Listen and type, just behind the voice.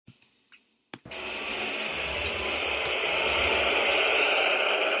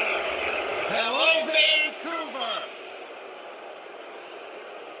Hello, Vancouver!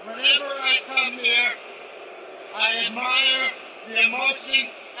 Whenever I come here, I admire the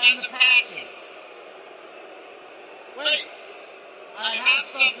emotion and the passion. Wait, I have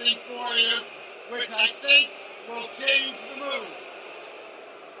something for you which I think will change the mood.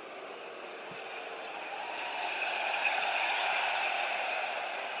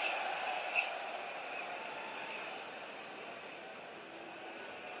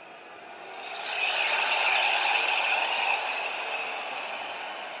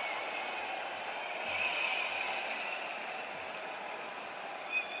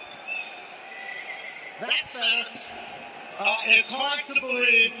 That's better. It's hard to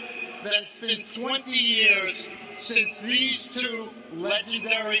believe that it's been 20 years since these two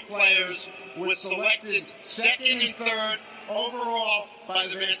legendary players were selected second and third overall by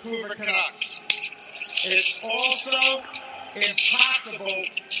the Vancouver Canucks. It's also impossible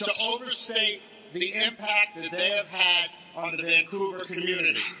to overstate the impact that they have had on the Vancouver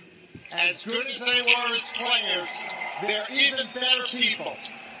community. As good as they were as players, they're even better people.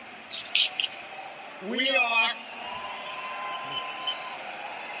 We are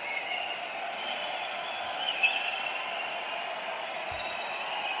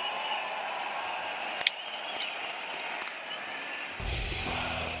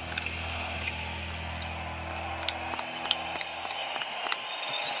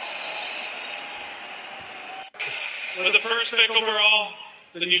with the first pick overall,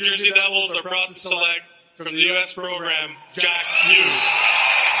 the New Jersey Devils are proud to select from the U.S. program, Jack Hughes.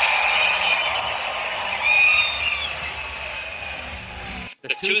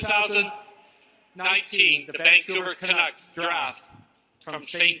 The 2019, the Vancouver Canucks draft from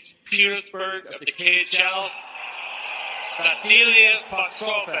St. Petersburg of the KHL, Vasili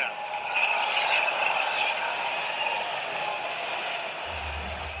Podkolzin.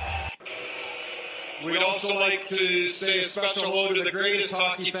 We'd also like to say a special hello to the greatest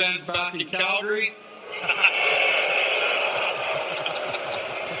hockey fans back in Calgary.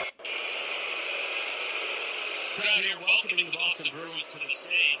 Proud here welcoming the Boston Bruins to the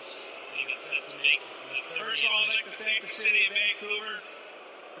stage. First of all, I'd like to thank the city of Vancouver,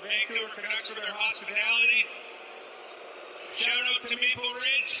 the Vancouver Canucks for their hospitality. Shout out to Maple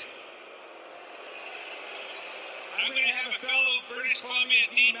Ridge. I'm going to have a fellow British Columbia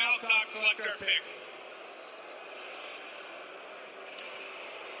Dean Malcock select our pick.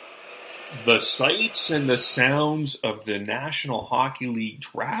 The sights and the sounds of the National Hockey League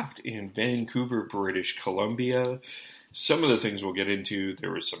draft in Vancouver, British Columbia. Some of the things we'll get into, there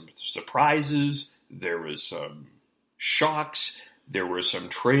were some surprises, there was some shocks, there were some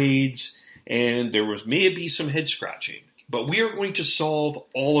trades, and there was maybe some head scratching. But we are going to solve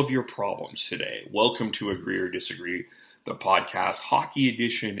all of your problems today. Welcome to Agree or Disagree, the podcast Hockey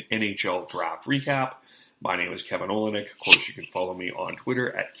Edition NHL Draft Recap. My name is Kevin Olenek. Of course, you can follow me on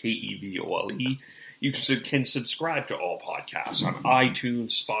Twitter at KEVOLE. You can subscribe to all podcasts on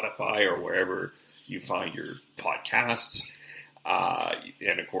iTunes, Spotify, or wherever you find your podcasts.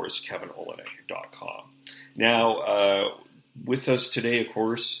 And, of course, KevinOlenek.com. Now, with us today, of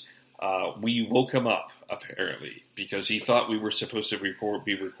course, we woke him up, apparently, because he thought we were supposed to be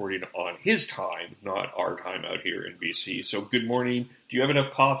recording on his time, not our time out here in BC. So, good morning. Do you have enough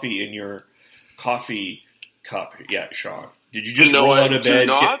coffee in your coffee cup yet, Sean? Did you just roll out of bed?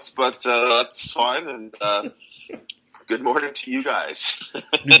 No, I do not, but that's fine. And good morning to you guys.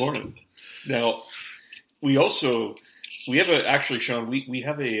 Good morning. Now, we have Sean. We have a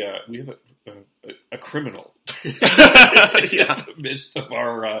criminal in the midst of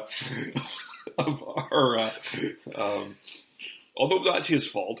our although not his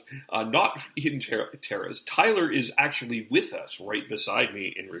fault, not in Terrace. Tyler is actually with us right beside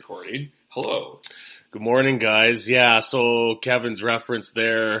me in recording. Hello. Good morning, guys. Yeah, so Kevin's reference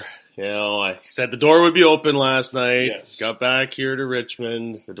there, I said the door would be open last night. Yes. Got back here to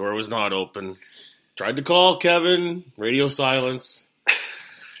Richmond. The door was not open. Tried to call Kevin. Radio silence.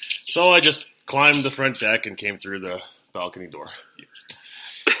 So I just climbed the front deck and came through the balcony door.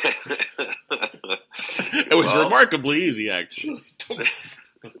 It was remarkably easy, actually.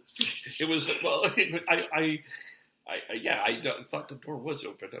 It was, I thought the door was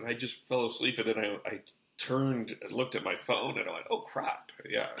open, and I just fell asleep, and then I turned and looked at my phone, and I went, oh, crap,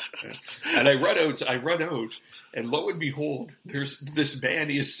 yeah. And I run out, and lo and behold, there's this man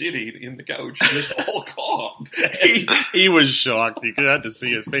is sitting in the couch, just all calm. He was shocked. You had to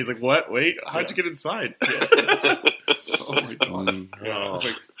see his face, like, what? Wait, how'd you get inside? Yeah. Oh, my God.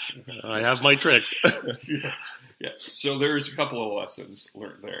 I have my tricks. Yeah, so there's a couple of lessons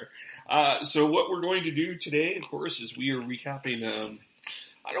learned there. So what we're going to do today, of course, is we are recapping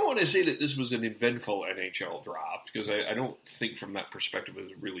I don't want to say that this was an eventful NHL draft, because I don't think from that perspective it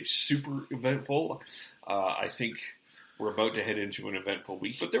was really super eventful. I think we're about to head into an eventful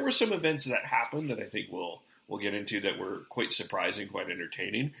week, but there were some events that happened that I think we'll get into that were quite surprising, quite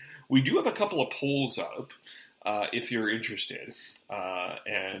entertaining. We do have a couple of polls up, if you're interested,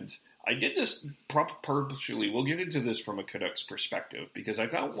 and I did this purposely. We'll get into this from a Canucks perspective, because I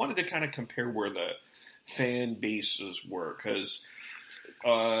wanted to kind of compare where the fan bases were, because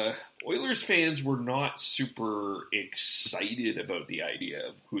Oilers fans were not super excited about the idea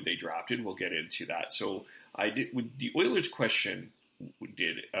of who they drafted. We'll get into that. So I did with the Oilers question.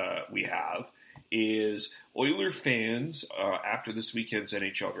 We have is Oiler fans after this weekend's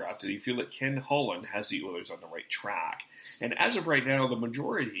NHL draft, do you feel that Ken Holland has the Oilers on the right track? And as of right now, the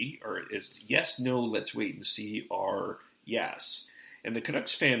majority is yes, no, let's wait and see, are yes. And the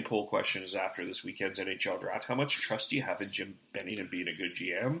Canucks fan poll question is after this weekend's NHL draft, how much trust do you have in Jim Benning and being a good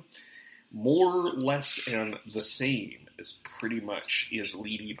GM? More, less, and the same is pretty much is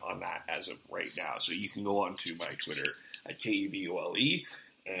leading on that as of right now. So you can go on to my Twitter at KEVOLE,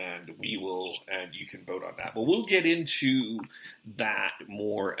 and you can vote on that. But we'll get into that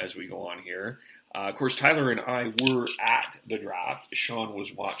more as we go on here. Of course, Tyler and I were at the draft. Sean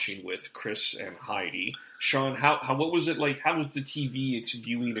was watching with Chris and Heidi. Sean, what was it like? How was the TV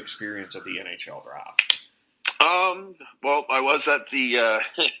viewing experience of the NHL draft? Well, I was at the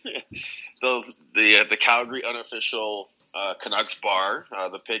the Calgary unofficial Canucks bar,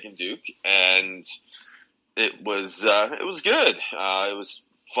 the Pig and Duke, and it was good. It was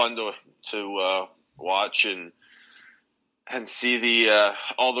fun to watch and see the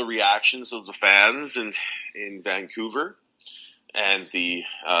all the reactions of the fans in Vancouver, and the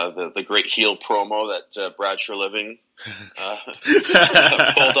great heel promo that Brad Living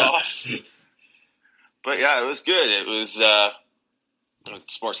pulled off. But yeah, it was good. It was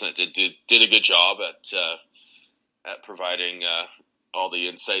Sportsnet did a good job at providing all the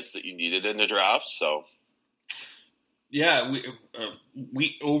insights that you needed in the draft. So. Yeah,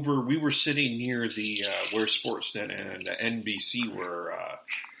 we were sitting near the where Sportsnet and NBC were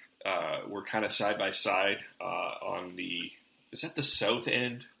kind of side by side on is that the south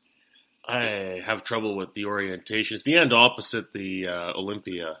end? I have trouble with the orientation. It's the end opposite the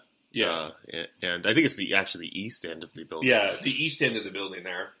Olympia. Yeah, and I think it's actually the east end of the building. Yeah, the east end of the building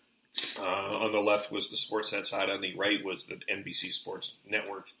there. On the left was the Sportsnet side. On the right was the NBC Sports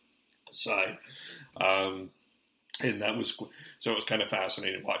Network side. And that was so. It was kind of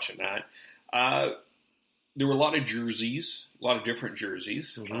fascinating watching that. There were a lot of jerseys, a lot of different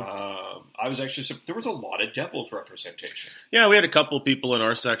jerseys. Mm-hmm. I was actually there was a lot of Devils representation. Yeah, we had a couple of people in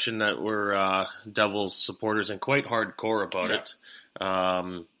our section that were Devils supporters and quite hardcore about it.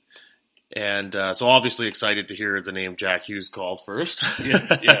 And so obviously excited to hear the name Jack Hughes called first.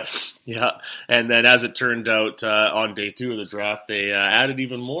 Yeah. And then as it turned out on day 2 of the draft, they added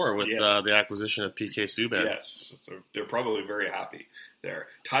even more with the acquisition of PK Subban. Yes, they're probably very happy there.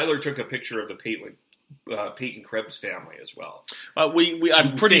 Tyler took a picture of the Peyton Krebs family as well.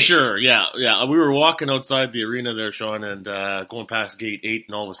 I'm pretty sure, yeah. We were walking outside the arena there, Sean, and going past gate 8,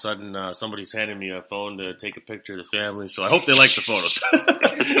 and all of a sudden somebody's handing me a phone to take a picture of the family. So I hope they like the photos.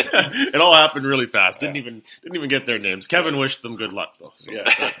 It all happened really fast. Didn't even get their names. Kevin wished them good luck though. So.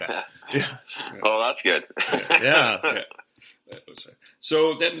 Yeah. Oh, that's good. Yeah.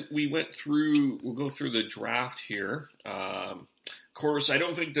 So then we'll go through the draft here. Of course, I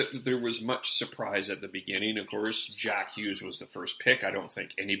don't think that there was much surprise at the beginning. Of course, Jack Hughes was the first pick. I don't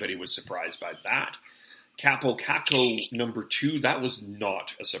think anybody was surprised by that. Capo Caco number 2, that was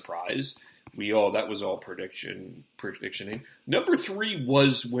not a surprise. That was all predictioning. Number 3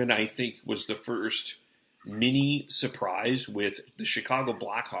 was when I think was the first mini surprise with the Chicago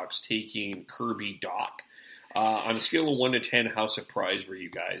Blackhawks taking Kirby Dach. On a scale of 1 to 10, how surprised were you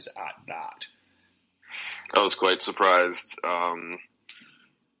guys at that? I was quite surprised.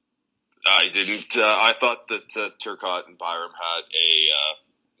 I didn't. I thought that Turcotte and Byram had a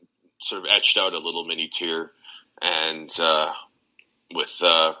sort of etched out a little mini tier, and with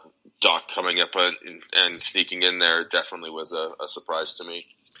Dach coming up and sneaking in there, definitely was a surprise to me.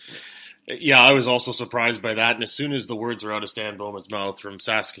 Yeah, I was also surprised by that. And as soon as the words were out of Stan Bowman's mouth from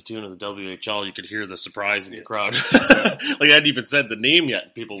Saskatoon of the WHL, you could hear the surprise in the crowd. Like, I hadn't even said the name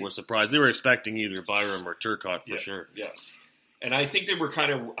yet. People were surprised. They were expecting either Byram or Turcotte for sure. Yeah. And I think they were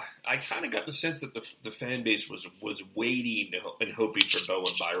I kind of got the sense that the fan base was waiting and hoping for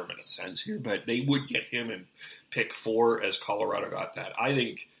Bowen Byram in a sense here, but they would get him in pick 4 as Colorado got that. I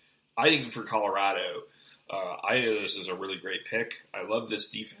think for Colorado, I know this is a really great pick. I love this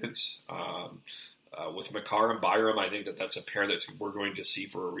defense. With Makar and Byram, I think that's a pair that we're going to see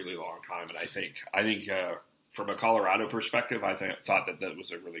for a really long time. And I think from a Colorado perspective, thought that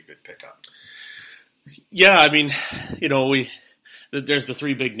was a really good pickup. Yeah, I mean, there's the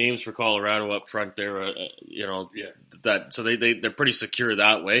three big names for Colorado up front there. That so they're pretty secure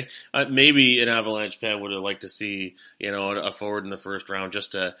that way. Maybe an Avalanche fan would have liked to see a forward in the first round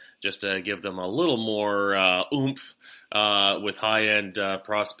just to give them a little more oomph with high end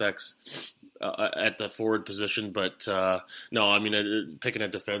prospects at the forward position. But no, I mean picking a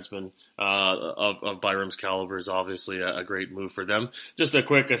defenseman of Byram's caliber is obviously a great move for them. Just a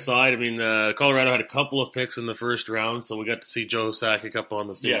quick aside, I mean Colorado had a couple of picks in the first round, so we got to see Joe Sakic up on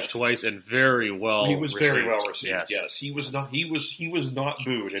the stage twice, and very well. He was received. very well received. Yes, he was not. He was not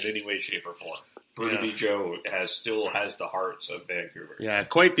booed in any way, shape, or form. Rudy Joe still has the hearts of Vancouver. Yeah,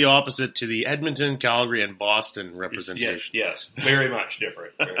 quite the opposite to the Edmonton, Calgary, and Boston representation. Yes, very much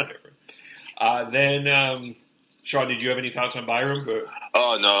different. Very different. Then, Sean, did you have any thoughts on Byram?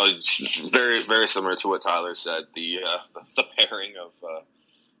 Oh no, it's very very similar to what Tyler said. The pairing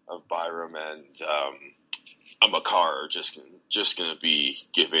of Byram and Makar are just going to be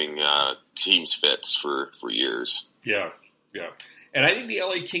giving teams fits for years. Yeah. And I think the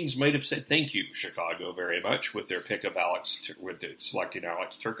LA Kings might have said thank you, Chicago, very much with their pick of selecting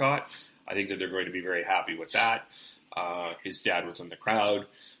Alex Turcotte. I think that they're going to be very happy with that. His dad was in the crowd.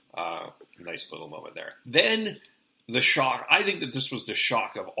 Nice little moment there. Then the shock. I think that this was the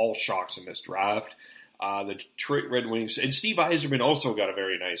shock of all shocks in this draft. The Detroit Red Wings and Steve Yzerman also got a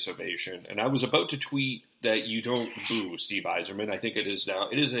very nice ovation. And I was about to tweet that you don't boo Steve Yzerman. I think it is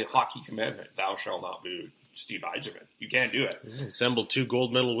a hockey commandment. Thou shalt not boo Steve Yzerman. You can't do it. He assembled 2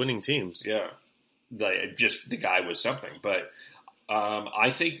 gold medal winning teams. Yeah. The guy was something. But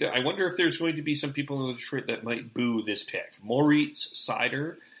I wonder if there's going to be some people in Detroit that might boo this pick. Moritz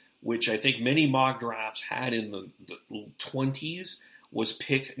Seider, which I think many mock drafts had in the 20s, was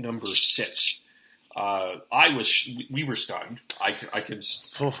pick number 6. We were stunned.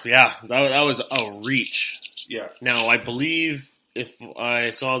 That was a reach. Yeah. Now, I believe if I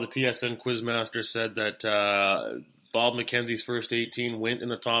saw the TSN Quizmaster said that Bob McKenzie's first 18 went in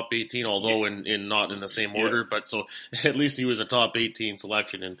the top 18, although in not in the same order, but so at least he was a top 18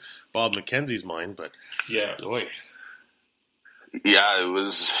 selection in Bob McKenzie's mind. But yeah, boy. Yeah, it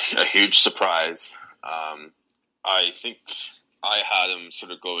was a huge surprise. I think I had him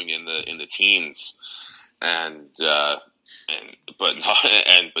sort of going in the teens, but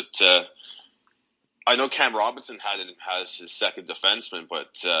I know Cam Robinson has his second defenseman,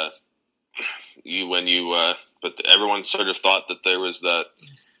 but everyone sort of thought that there was the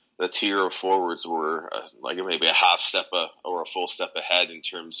tier of forwards were like maybe a half step or a full step ahead in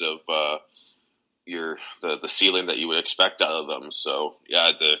terms of the ceiling that you would expect out of them. So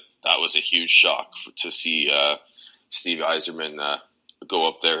yeah, that was a huge shock to see Steve Yzerman go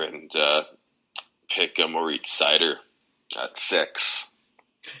up there and pick Moritz Seider at 6.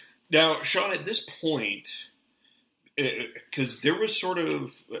 Now, Sean, at this point, because there was sort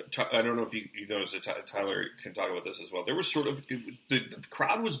of, I don't know if you noticed that Tyler can talk about this as well. There was sort of, the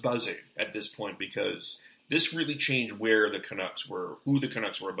crowd was buzzing at this point because this really changed who the Canucks were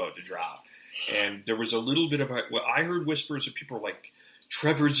about to draft. And there was a little bit of I heard whispers of people like,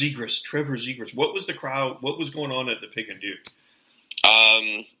 Trevor Zegras. What was the crowd? What was going on at the Pig and Duke?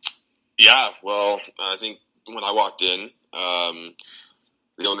 Yeah, well, I think when I walked in, the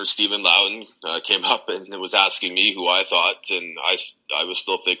owner, Stephen Loudon, came up and was asking me who I thought, and I was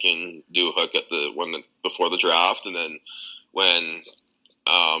still thinking Duhook at the one before the draft, and then when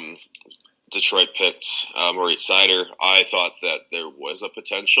Detroit picked Moritz Seider, I thought that there was a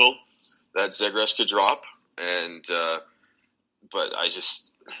potential that Zegras could drop, and but I still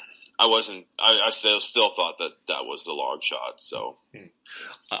thought that was the long shot. So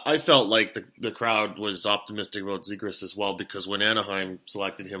I felt like the crowd was optimistic about Zegras as well, because when Anaheim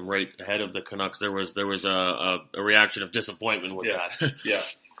selected him right ahead of the Canucks, there was a reaction of disappointment with that. Yeah,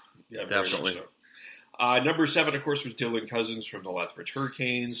 definitely. So. Number 7, of course, was Dylan Cousins from the Lethbridge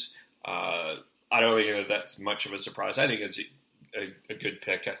Hurricanes. I don't think that's much of a surprise. I think it's a good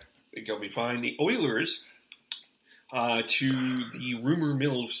pick. I think he'll be fine. The Oilers, to the rumor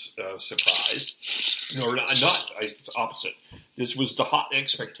mill's surprise, no, not opposite. This was the hot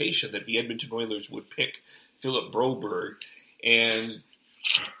expectation that the Edmonton Oilers would pick Philip Broberg, and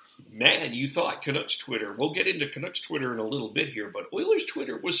man, you thought Canucks Twitter. We'll get into Canucks Twitter in a little bit here, but Oilers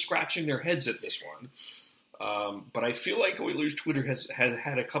Twitter was scratching their heads at this one. But I feel like Oilers Twitter has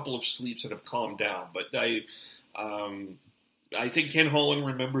had a couple of sleeps that have calmed down. But I think Ken Holland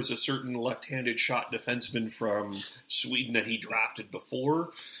remembers a certain left-handed shot defenseman from Sweden that he drafted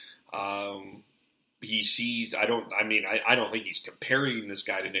before. he sees. I don't think he's comparing this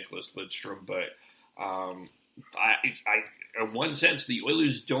guy to Nicholas Lidstrom, but in one sense, the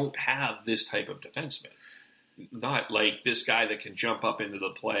Oilers don't have this type of defenseman. Not like this guy that can jump up into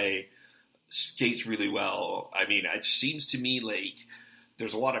the play, skates really well. I mean, it seems to me like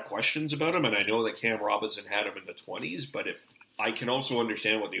there's a lot of questions about him, and I know that Cam Robinson had him in the 20s, but if I can also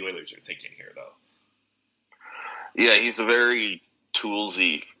understand what the Oilers are thinking here, though. Yeah, he's a very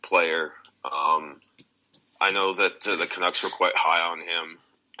toolsy player. I know that the Canucks were quite high on him,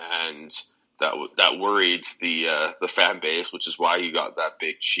 and that worried the fan base, which is why you got that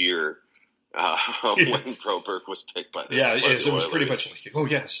big cheer when Broberg was picked by the it was pretty much like, oh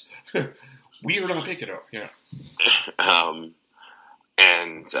yes, we are going to pick it up. Yeah.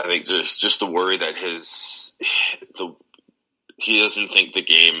 And I think there's just the worry that he doesn't think the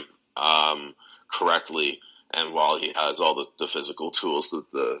game correctly. And while he has all the physical tools,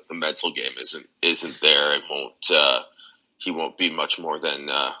 the mental game isn't there. He won't be much more than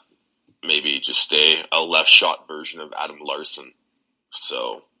maybe just a left shot version of Adam Larson.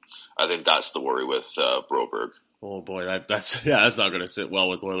 So I think that's the worry with Broberg. Oh boy, that's not going to sit well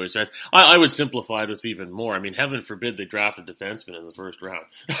with Oilers fans. I would simplify this even more. I mean, heaven forbid they draft a defenseman in the first round.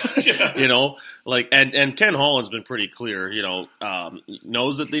 You know, like and Ken Holland's been pretty clear. You know,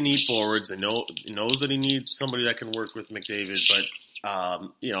 knows that they need forwards. They knows that he needs somebody that can work with McDavid.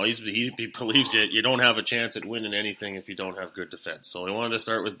 But you know, he believes you don't have a chance at winning anything if you don't have good defense. So he wanted to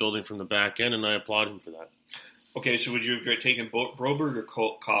start with building from the back end, and I applaud him for that. Okay, so would you have taken Broberg or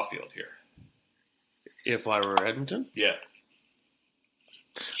Caulfield here? If I were Edmonton? Yeah.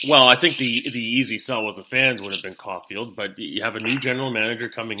 Well, I think the easy sell with the fans would have been Caulfield, but you have a new general manager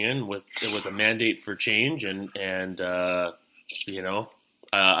coming in with a mandate for change, and you know,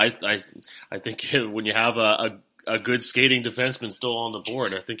 I think when you have a good skating defenseman still on the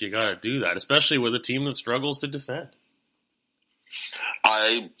board, I think you got to do that, especially with a team that struggles to defend.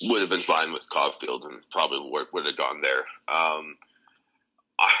 I would have been fine with Caulfield and probably would have gone there.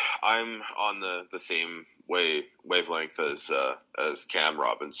 I'm on the same wavelength as Cam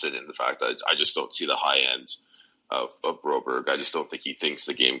Robinson in the fact that I just don't see the high end of Broberg. I just don't think he thinks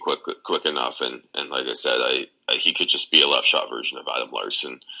the game quick enough. And like I said, he could just be a left shot version of Adam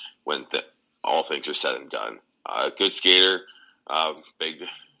Larson when all things are said and done. Good skater, big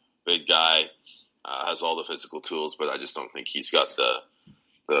guy, has all the physical tools, but I just don't think he's got the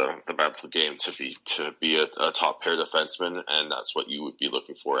mental game to be a top pair defenseman, and that's what you would be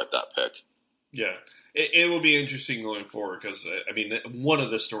looking for at that pick. Yeah, it will be interesting going forward because I mean, one of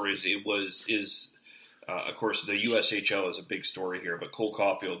the stories is of course the USHL is a big story here, but Cole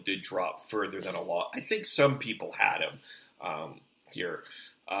Caulfield did drop further than a lot. I think some people had him here,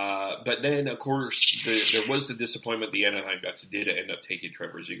 but then of course there was the disappointment. The Anaheim Ducks did end up taking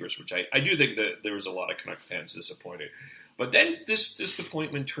Trevor Zegras, which I do think that there was a lot of Canuck fans disappointed. But then this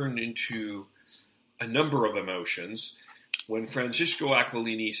disappointment turned into a number of emotions when Francisco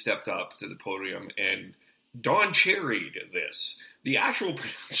Aquilini stepped up to the podium and Don Cherry'd this. The actual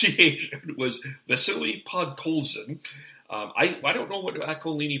pronunciation was Vasili Podkolzin. I don't know what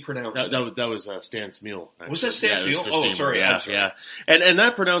Aquilini pronounced. That was Stan Smeel. Was that Stan Smeel? Oh, sorry. Yeah. And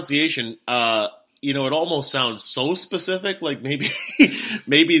that pronunciation, you know, it almost sounds so specific, like maybe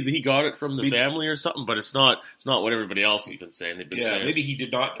he got it from the family or something, but it's not what everybody else has been saying. They've been saying. Maybe he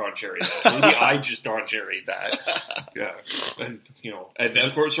did not Don Cherry that. Maybe I just Don Cherry that. Yeah. And, you know, and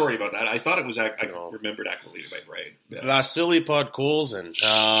of course, sorry about that. I thought it was, I remembered Aquilini by brain. Yeah. Vasili Podkolzin.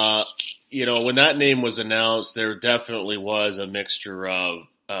 You know, when that name was announced, there definitely was a mixture of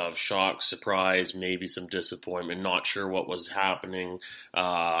shock, surprise, maybe some disappointment, not sure what was happening.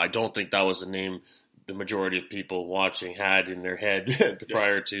 I don't think that was a name the majority of people watching had in their head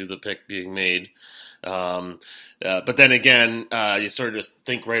prior to the pick being made. But then again, you sort of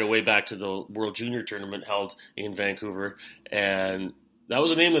think right away back to the World Junior Tournament held in Vancouver, and that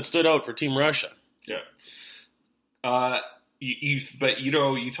was a name that stood out for Team Russia. Yeah. But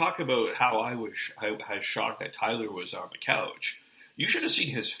you talk about how I was shocked that Tyler was on the couch. You should have seen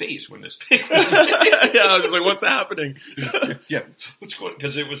his face when this pick was made. Yeah, I was just like, what's happening? Yeah, what's going on?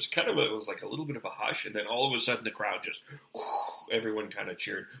 Because it was like a little bit of a hush, and then all of a sudden the crowd just, everyone kind of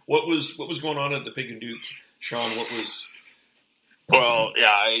cheered. What was going on at the Pig and Duke, Sean? What was... Well,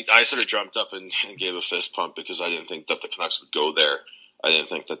 yeah, I sort of jumped up and gave a fist pump because I didn't think that the Canucks would go there. I didn't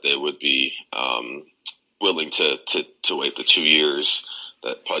think that they would be willing to wait the 2 years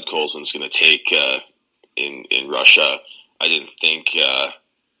that Podkolzin's going to take in Russia. I didn't think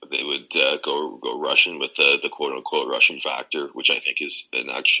they would go Russian with the quote unquote Russian factor, which I think is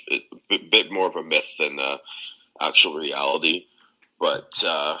a bit more of a myth than actual reality. But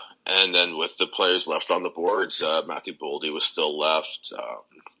and then with the players left on the boards, Matthew Boldy was still left.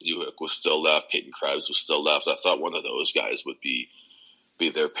 Uhick was still left. Peyton Krebs was still left. I thought one of those guys would be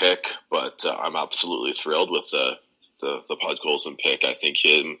their pick, but I'm absolutely thrilled with the Podkolzin pick. I think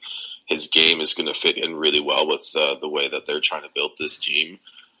his game is going to fit in really well with the way that they're trying to build this team.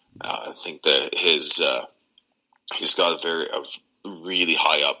 I think that he's got a really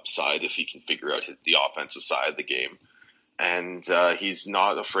high upside if he can figure out the offensive side of the game, and he's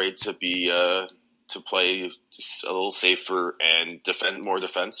not afraid to be to play just a little safer and more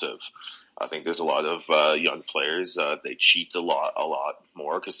defensive. I think there's a lot of young players. They cheat a lot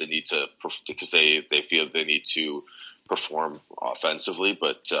more because they feel they need to perform offensively.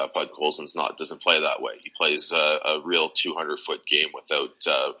 But Podkolzin's doesn't play that way. He plays a real 200-foot game without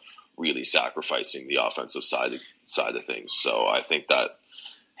really sacrificing the offensive side of things. So I think that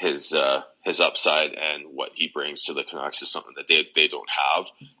his upside and what he brings to the Canucks is something that they don't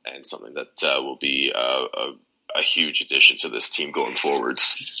have, and something that will be a huge addition to this team going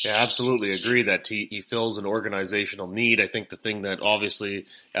forwards. Yeah, absolutely agree that he fills an organizational need. I think the thing that obviously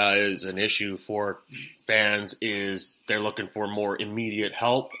is an issue for fans is they're looking for more immediate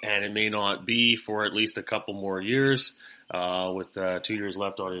help, and it may not be for at least a couple more years. With 2 years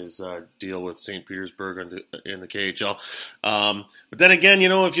left on his deal with St. Petersburg in the KHL. But then again,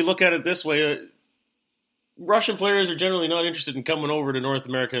 if you look at it this way, Russian players are generally not interested in coming over to North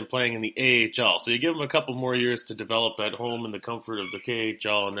America and playing in the AHL. So you give them a couple more years to develop at home in the comfort of the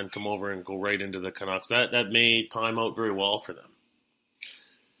KHL and then come over and go right into the Canucks. That may time out very well for them.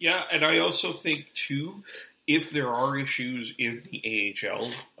 Yeah, and I also think, too, if there are issues in the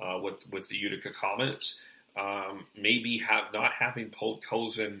AHL with the Utica Comets, maybe not having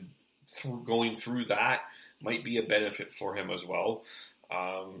Podkolzin going through that might be a benefit for him as well.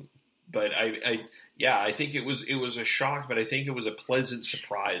 But I think it was a shock, but I think it was a pleasant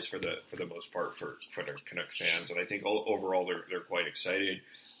surprise for the most part for the Canucks fans, and I think overall they're quite excited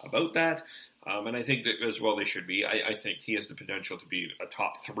about that. And I think that as well they should be. I think he has the potential to be a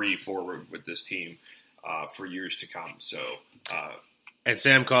top 3 forward with this team for years to come. So. And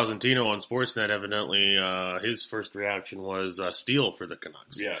Sam Cosentino on Sportsnet, evidently, his first reaction was steal for the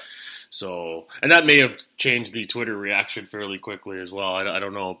Canucks. Yeah. So, and that may have changed the Twitter reaction fairly quickly as well. I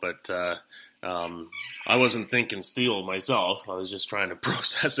don't know, but I wasn't thinking steal myself. I was just trying to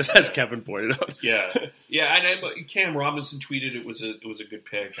process it, as Kevin pointed out. Yeah. And Cam Robinson tweeted it was a good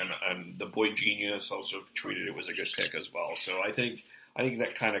pick, and the Boy Genius also tweeted it was a good pick as well. So I think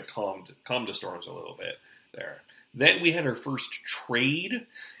that kind of calmed the storms a little bit there. Then we had our first trade.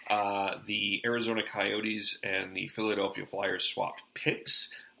 The Arizona Coyotes and the Philadelphia Flyers swapped picks.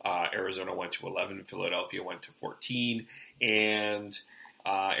 Arizona went to 11, Philadelphia went to 14, and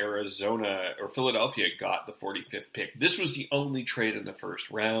Philadelphia got the 45th pick. This was the only trade in the first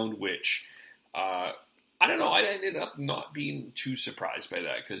round, which I don't know. I ended up not being too surprised by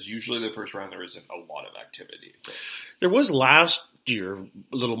that because usually the first round there isn't a lot of activity. But. There was last year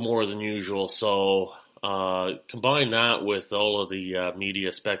a little more than usual, so combine that with all of the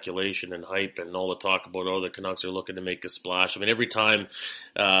media speculation and hype and all the talk about, the Canucks are looking to make a splash. I mean, every time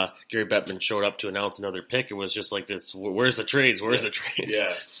Gary Bettman showed up to announce another pick, it was just like this, where's the trades? Where's the trades?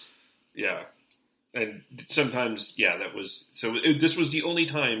 Yeah. And sometimes, this was the only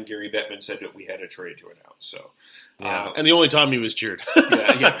time Gary Bettman said that we had a trade to announce. So, and the only time he was cheered.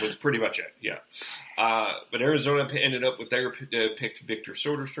 It was pretty much it, yeah. But Arizona ended up with their pick, Victor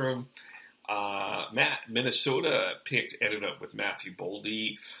Soderstrom. Minnesota ended up with Matthew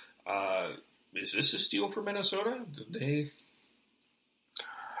Boldy. Is this a steal for Minnesota? Did they?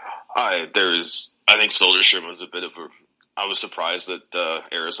 I think Soderstrom was a bit of I was surprised that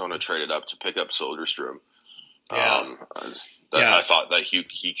Arizona traded up to pick up Soderstrom. Yeah. I thought that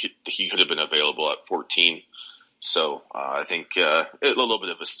he could have been available at 14. So I think a little bit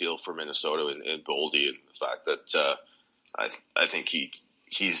of a steal for Minnesota and Boldy, and the fact that I think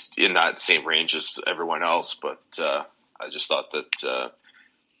he's in that same range as everyone else, but I just thought that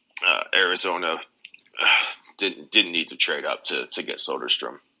Arizona didn't need to trade up to get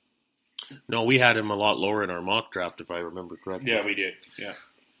Soderstrom. No, we had him a lot lower in our mock draft, if I remember correctly. Yeah, we did. Yeah.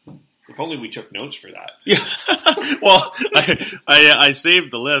 If only we took notes for that. Yeah. Well, I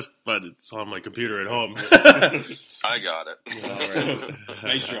saved the list, but it's on my computer at home. I got it. All right.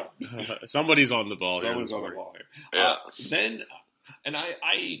 Nice job. Somebody's on the ball. Someone's on the ball here. Yeah. Then, and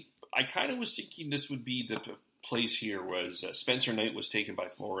I kind of was thinking this would be the place here was Spencer Knight was taken by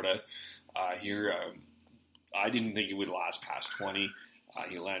Florida. Here, I didn't think it would last past 20.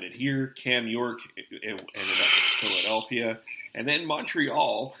 He landed here. Cam York ended up in Philadelphia. And then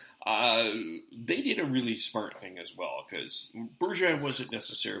Montreal, They did a really smart thing as well, because Bergeron wasn't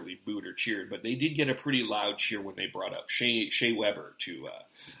necessarily booed or cheered, but they did get a pretty loud cheer when they brought up Shea Weber to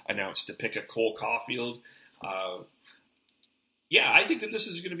announce to pick a Cole Caulfield. I think that this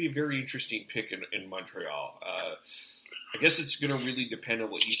is going to be a very interesting pick in Montreal. I guess it's going to really depend on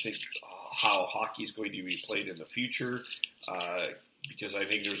what you think, how hockey is going to be played in the future, because I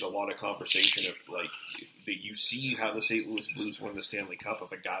think there's a lot of conversation of that you see how the St. Louis Blues won the Stanley Cup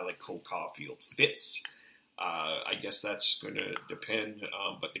if a guy like Cole Caulfield fits. I guess that's going to depend,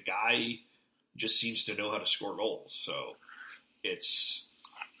 but the guy just seems to know how to score goals. So it's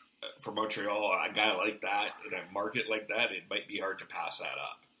for Montreal, a guy like that in a market like that, it might be hard to pass that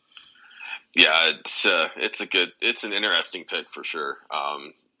up. Yeah, it's an interesting pick for sure.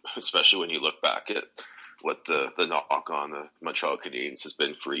 Especially when you look back at what the knock on the Montreal Canadiens has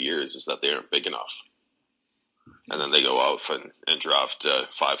been for years, is that they aren't big enough. And then they go out and draft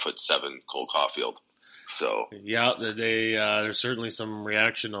 5'7" Cole Caulfield. So yeah, there's certainly some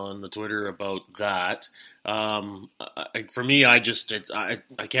reaction on the Twitter about that. For me, I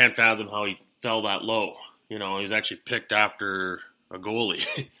can't fathom how he fell that low. He was actually picked after a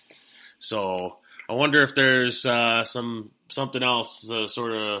goalie. So I wonder if there's something else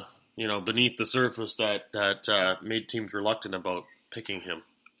sort of beneath the surface that made teams reluctant about picking him.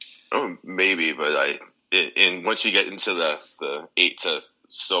 Oh, maybe, but once you get into the 8 to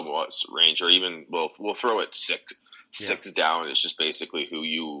somewhat range, or even we'll throw it six down. It's just basically who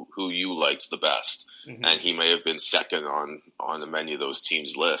you liked the best, and he may have been second on many of those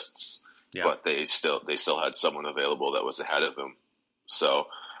teams' lists, but they still had someone available that was ahead of him. So.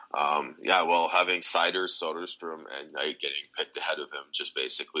 Having Seider, Soderstrom, and Knight getting picked ahead of him, just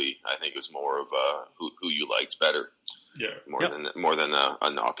basically, I think it was more of who you liked better. Yeah, more than a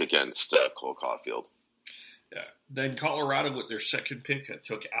knock against Cole Caulfield. Yeah. Then Colorado with their second pick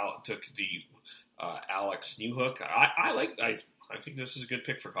took the Alex Newhook. I think this is a good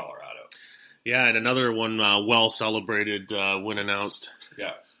pick for Colorado. Yeah, and another one well celebrated when announced.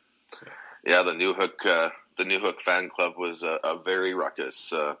 Yeah. Yeah, the Newhook fan club was a very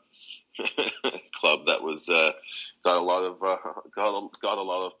ruckus club that was got a lot of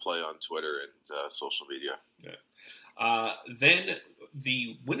play on Twitter and social media. Yeah. Then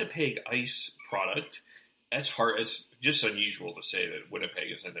the Winnipeg Ice product. That's hard. It's just unusual to say that Winnipeg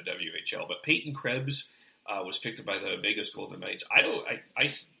is in the WHL, but Peyton Krebs was picked by the Vegas Golden Knights.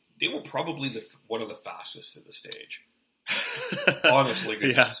 They were probably one of the fastest to the stage. Honestly,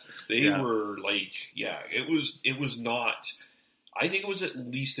 they were it was not. I think it was at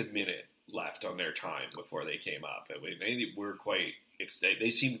least a minute left on their time before they came up. I mean, they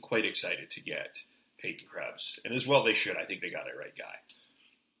seemed quite excited to get Peyton Krebs, and as well they should. I think they got the right guy.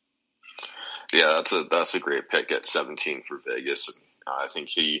 Yeah, that's a great pick at 17 for Vegas. I think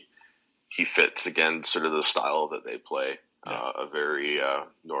he fits again sort of the style that they play, a very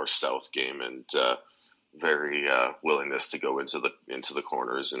north-south game, and very willingness to go into the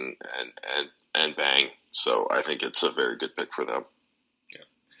corners and bang. So I think it's a very good pick for them. Yeah.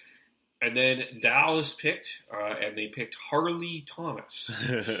 And then Dallas picked, and they picked Harley Thomas.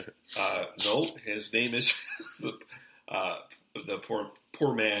 No, his name is the poor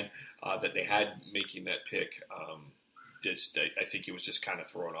man that they had making that pick. I think he was just kind of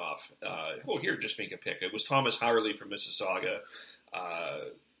thrown off. Just make a pick. It was Thomas Harley from Mississauga,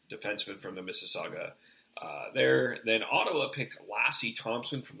 defenseman from the Mississauga. Then Ottawa picked Lassie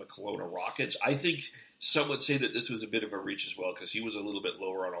Thompson from the Kelowna Rockets. I think some would say that this was a bit of a reach as well, because he was a little bit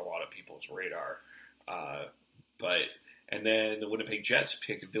lower on a lot of people's radar. And then the Winnipeg Jets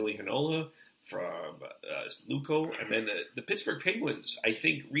picked Ville Heinola from Luco, and then the Pittsburgh Penguins, I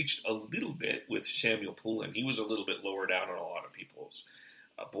think, reached a little bit with Samuel Poulin. He was a little bit lower down on a lot of people's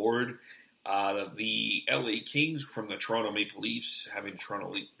board. The LA Kings from the Toronto Maple Leafs, having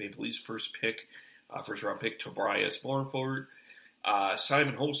Toronto Maple Leafs first round pick, Tobias Morford.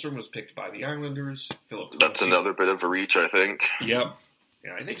 Simon Holmstrom was picked by the Islanders. That's another bit of a reach, I think. Yep.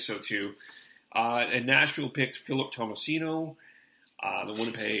 Yeah, I think so too. And Nashville picked Philip Tomasino.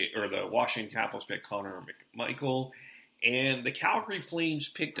 The Washington Capitals picked Connor McMichael. And the Calgary Flames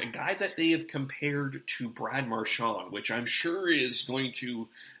picked a guy that they have compared to Brad Marchand, which I'm sure is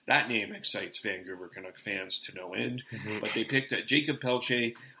that name excites Vancouver Canuck fans to no end. Mm-hmm. But they picked Jacob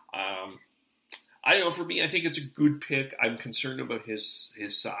Pelche. I don't know, for me, I think it's a good pick. I'm concerned about his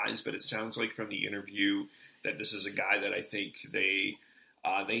size, but it sounds like from the interview that this is a guy that I think they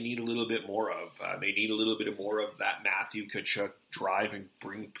need a little bit more of. They need a little bit more of that Matthew Tkachuk drive and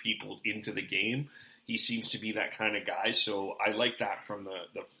bring people into the game. He seems to be that kind of guy, so I like that from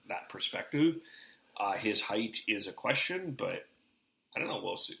that perspective. His height is a question, but I don't know.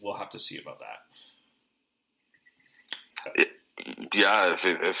 We'll see. We'll have to see about that.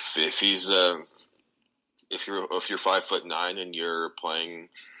 If he's if you're 5'9" and you're playing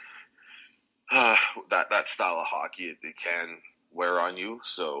that style of hockey, it can wear on you.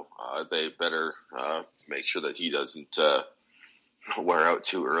 So they better make sure that he doesn't wear out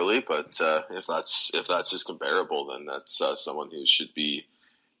too early. But if that's his comparable, then that's someone who should be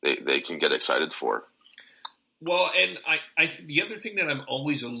they can get excited for. Well, and I the other thing that I'm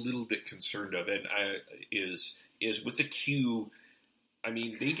always a little bit concerned of, is with the Q. I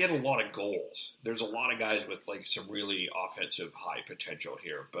mean, they get a lot of goals. There's a lot of guys with like some really offensive high potential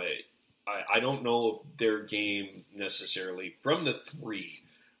here, but I don't know if their game necessarily from the three.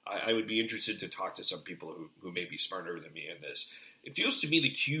 I would be interested to talk to some people who may be smarter than me in this. It feels to me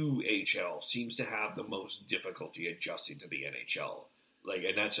the QHL seems to have the most difficulty adjusting to the NHL. Like,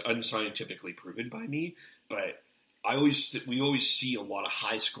 and that's unscientifically proven by me, but we always see a lot of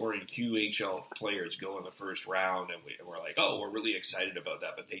high-scoring QHL players go in the first round, and we're like, oh, we're really excited about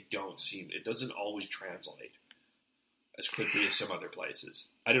that, but it doesn't always translate as quickly as some other places.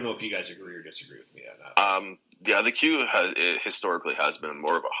 I don't know if you guys agree or disagree with me on that. The Q historically has been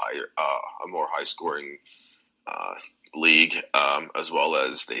more of a more high-scoring league, as well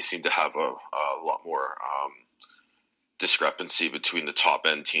as they seem to have a lot more discrepancy between the top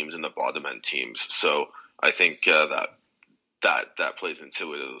end teams and the bottom end teams. So I think that plays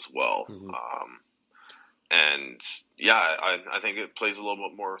into it as well. Mm-hmm. I think it plays a little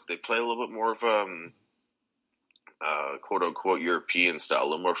bit more. They play a little bit more of quote unquote European style, a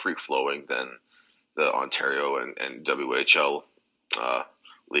little more free flowing than the Ontario and WHL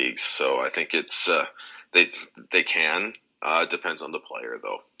leagues. So I think it's they can depends on the player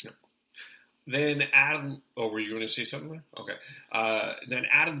though. Yeah. Then Adam, were you going to say something there? Okay. Then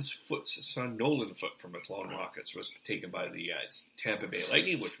Adam's Foot's son, Nolan Foot from McClellan Rockets, was taken by the Tampa Bay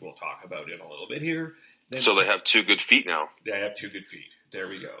Lightning, which we'll talk about in a little bit here. Then so they have 2 good feet now. They have 2 good feet. There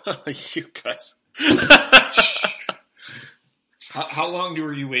we go. You guys. How long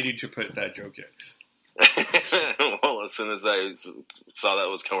were you waiting to put that joke in? Well, as soon as I saw that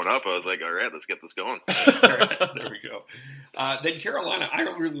was coming up, I was like, all right, let's get this going. There we go. Then Carolina, I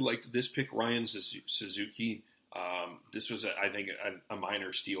really liked this pick, Ryan Suzuki. This was, I think, a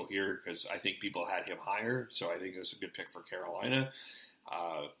minor steal here because I think people had him higher, so I think it was a good pick for Carolina.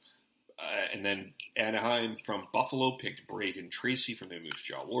 And then Anaheim from Buffalo picked Braden Tracy from the Moose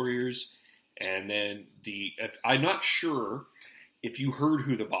Jaw Warriors. And then I'm not sure if you heard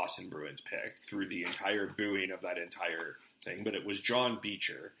who the Boston Bruins picked through the entire booing of that entire thing, but it was John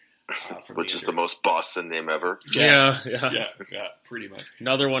Beecher. Which is the most Boston name ever. Yeah, pretty much.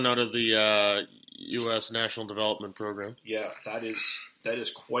 Another one out of the U.S. National Development Program. Yeah, that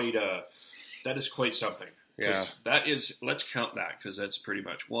is quite something. Yeah, let's count that because that's pretty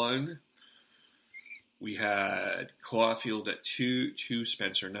much 1. We had Caulfield at 2,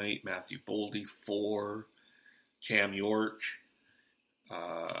 Spencer Knight, Matthew Boldy 4, Cam York,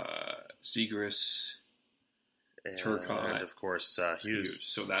 Zegras, Turcotte, and of course Hughes.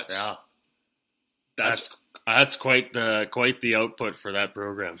 So that's quite the output for that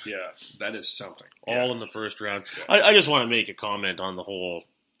program. Yeah, that is something. All in the first round. Yeah. I just want to make a comment on the whole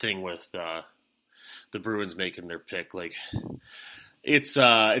thing with the Bruins making their pick. Like, it's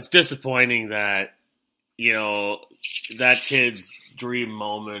disappointing that that kid's dream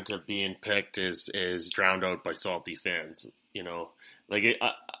moment of being picked is drowned out by salty fans.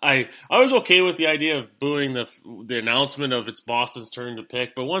 I was okay with the idea of booing the announcement of it's Boston's turn to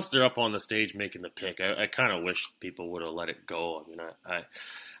pick, but once they're up on the stage making the pick, I kind of wish people would have let it go. I mean,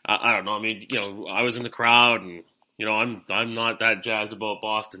 I don't know. I mean, I was in the crowd, and I'm not that jazzed about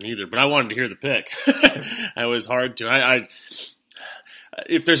Boston either, but I wanted to hear the pick. It was hard to.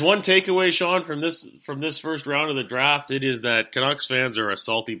 If there's one takeaway, Sean, from this first round of the draft, it is that Canucks fans are a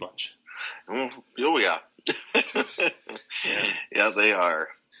salty bunch. Oh yeah. Yeah, they are.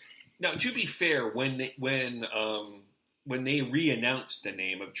 Now, to be fair, when they re-announced the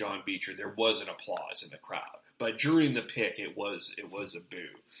name of John Beecher, there was an applause in the crowd. But during the pick, it was a boo.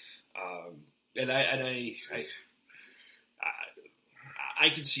 And I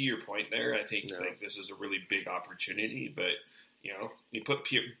can see your point there. I think this is a really big opportunity, but you put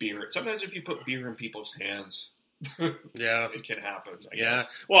beer. Sometimes if you put beer in people's hands, it can happen. I guess.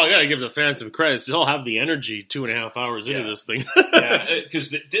 Well, I gotta give the fans some credit. Still have the energy 2.5 hours into this thing.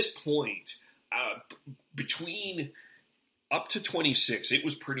 Because at this point, between up to 26, it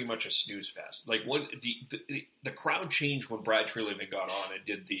was pretty much a snooze fest. Like the crowd changed when Brad Treliving got on and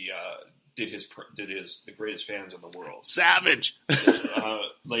did the greatest fans in the world. Savage.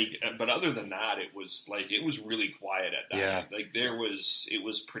 But other than that, it was really quiet at that. Yeah. Like it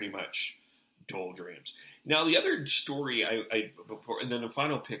was pretty much doldrums. Now the other story before, and then the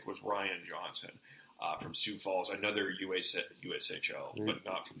final pick was Ryan Johnson from Sioux Falls, another USHL, but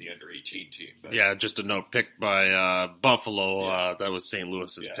not from the under-18 team. But, yeah, just a note picked by Buffalo. Yeah. That was St.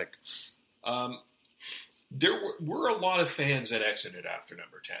 Louis's pick. There were a lot of fans that exited after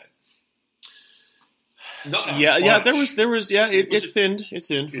number 10. There was. It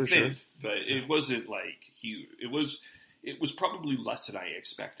thinned for sure, but it wasn't like huge. It was probably less than I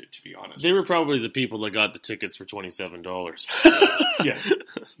expected, to be honest. They were probably the people that got the tickets for $27.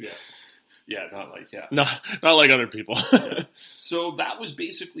 Not like other people. So that was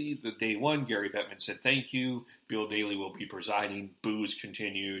basically the day one. Gary Bettman said thank you. Bill Daly will be presiding. Booze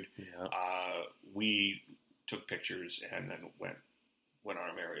continued. Yeah. We took pictures and then went on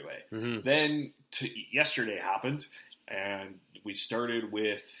our merry way. Mm-hmm. Then yesterday happened, and we started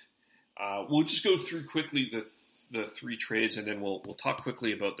with. We'll just go through quickly the three trades, and then we'll talk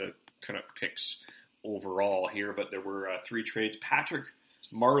quickly about the Canuck picks overall here. But there were three trades. Patrick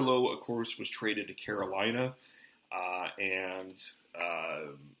Marleau, of course, was traded to Carolina, and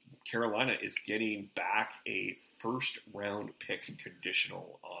Carolina is getting back a first-round pick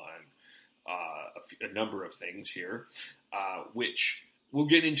conditional on a number of things here, which we'll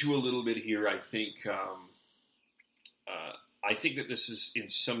get into a little bit here. I think that this is, in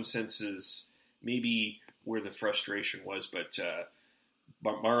some senses, maybe where the frustration was, but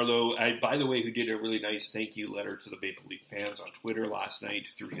Marleau, by the way, who did a really nice thank you letter to the Maple Leaf fans on Twitter last night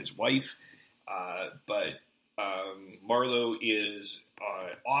through his wife. But Marleau is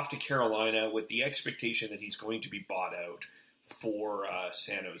off to Carolina with the expectation that he's going to be bought out for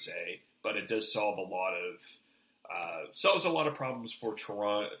San Jose. But it does solve a lot of problems for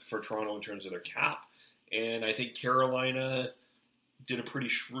Toronto in terms of their cap. And I think Carolina did a pretty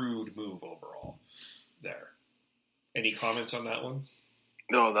shrewd move overall there. Any comments on that one?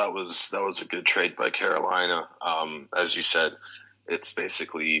 No, that was a good trade by Carolina. As you said, they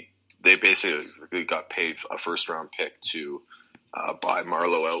basically got paid a first round pick to buy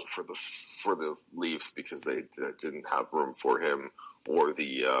Marleau out for the Leafs because they didn't have room for him or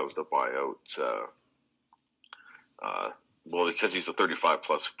the buyout. Because he's a 35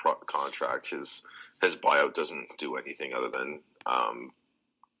 plus contract, his buyout doesn't do anything other than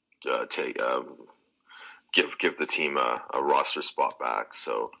give the team a roster spot back.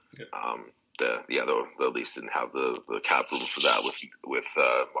 So the Leafs didn't have the cap room for that with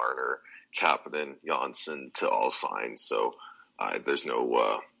Marner, Kapanen, Janssen to all sign. So there's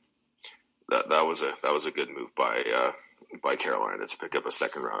no that was a good move by Carolina to pick up a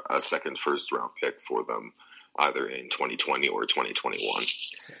second first round pick for them, either in 2020 or 2021.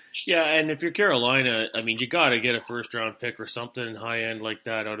 Yeah, and if you're Carolina, I mean, you got to get a first-round pick or something high-end like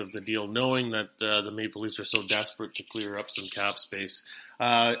that out of the deal, knowing that the Maple Leafs are so desperate to clear up some cap space.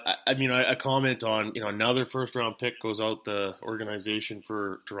 I comment on, another first-round pick goes out the organization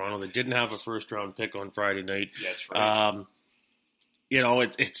for Toronto that didn't have a first-round pick on Friday night. Yeah, that's right.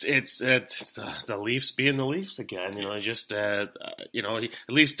 It's the Leafs being the Leafs again. At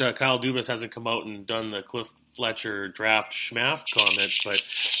least Kyle Dubas hasn't come out and done the Cliff Fletcher draft schmaft comment, but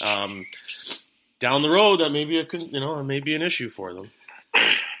down the road that may be an issue for them.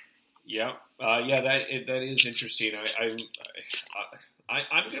 Yeah, that is interesting.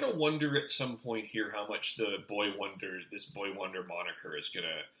 I'm gonna wonder at some point here how much this Boy Wonder moniker is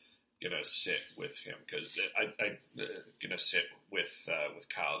gonna sit with him, because I'm gonna sit with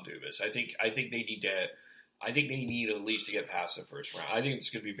Kyle Dubas. I think they need at least to get past the first round. I think it's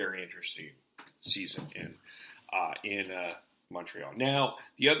gonna be a very interesting season in Montreal. Now,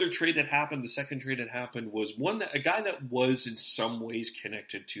 the other trade that happened, the second trade that happened, was a guy that was in some ways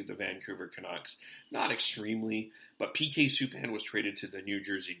connected to the Vancouver Canucks, not extremely, but PK Subban was traded to the New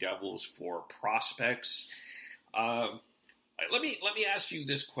Jersey Devils for prospects. Let me ask you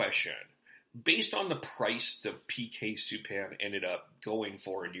this question. Based on the price that PK Subban ended up going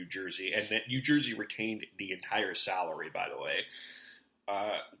for in New Jersey, and that New Jersey retained the entire salary, by the way,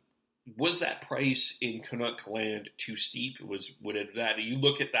 was that price in Canuck land too steep? You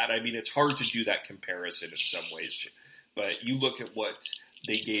look at that, I mean, it's hard to do that comparison in some ways, but you look at what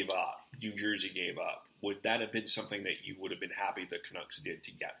they gave up, New Jersey gave up. Would that have been something that you would have been happy the Canucks did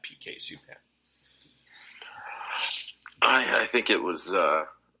to get PK Subban? I think it was.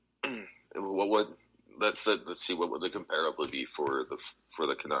 Let's see what would the comparable be for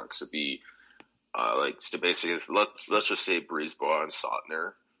the Canucks. It'd be let's just say Brisebois and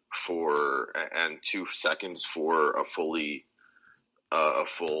Sautner and 2 seconds for a full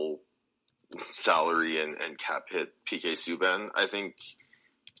salary and cap hit PK Subban. I think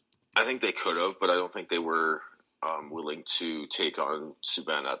they could have, but I don't think they were willing to take on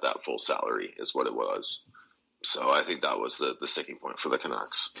Subban at that full salary is what it was. So I think that was the sticking point for the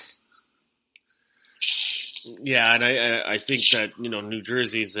Canucks. Yeah, and I think that, New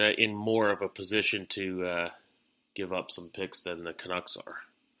Jersey's in more of a position to give up some picks than the Canucks are.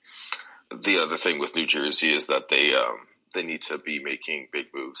 The other thing with New Jersey is that they need to be making big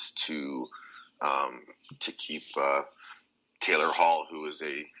moves to keep Taylor Hall, who is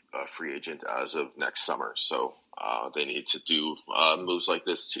a free agent as of next summer. So they need to do moves like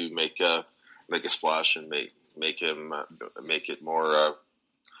this to make a splash and make it more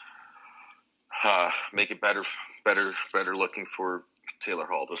make it better looking for Taylor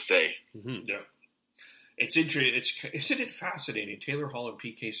Hall to stay. Mm-hmm. Yeah. It's interesting. Isn't it fascinating? Taylor Hall and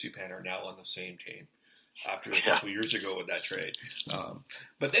PK Subban are now on the same team after a couple years ago with that trade.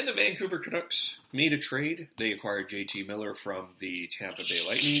 But then the Vancouver Canucks made a trade. They acquired JT Miller from the Tampa Bay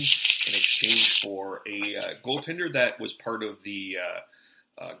Lightning in exchange for a goaltender that was part of the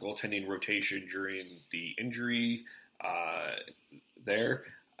goaltending rotation during the injury there.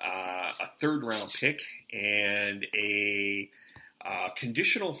 A third-round pick and a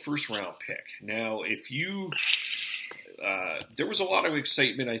conditional first-round pick. Now, if you there was a lot of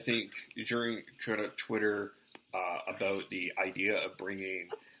excitement, I think, during kind of Twitter about the idea of bringing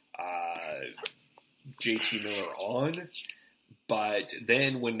JT Miller on. But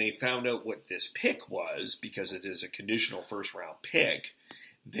then when they found out what this pick was, because it is a conditional first-round pick,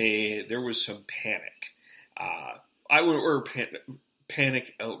 there was some panic.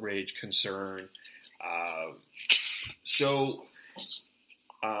 Panic, outrage, concern. I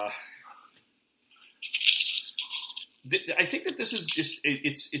think that this is just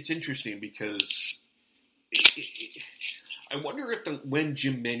it's interesting because I wonder if when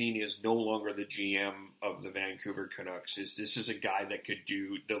Jim Benning is no longer the GM of the Vancouver Canucks, this is a guy that could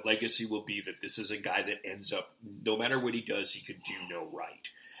do, the legacy will be that this is a guy that ends up, no matter what he does, he could do no right.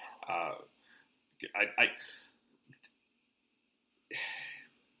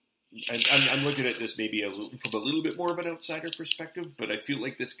 I'm looking at this maybe from a little bit more of an outsider perspective, but I feel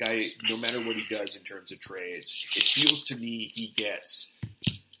like this guy, no matter what he does in terms of trades, it feels to me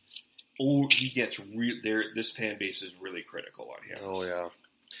this fan base is really critical on him. Oh yeah.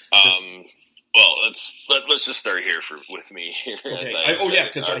 Well, let's just start here with me here. Okay.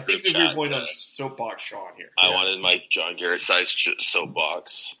 Because I think that we're going on Soapbox Sean here. I wanted my John Garrett sized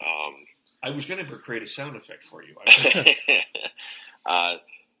soapbox. I was going to create a sound effect for you.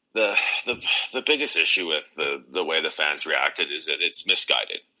 The biggest issue with the way the fans reacted is that it's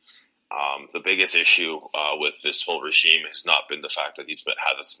misguided. The biggest issue with this whole regime has not been the fact that he's been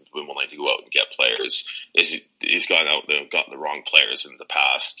willing to go out and get players. He's gone out and gotten the wrong players in the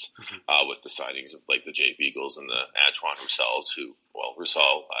past with the signings of like the Jay Beagles and the Antoine Roussels,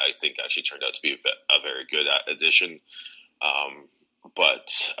 Roussel I think actually turned out to be a very good addition.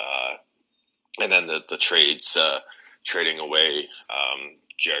 And then the trades, trading away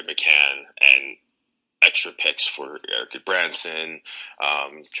Jared McCann and extra picks for Eric Branson,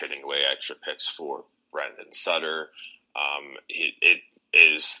 trading away extra picks for Brandon Sutter. It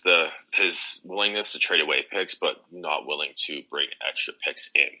is his willingness to trade away picks, but not willing to bring extra picks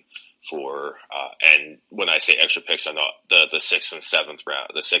in for. And when I say extra picks, I'm not the 6th and 7th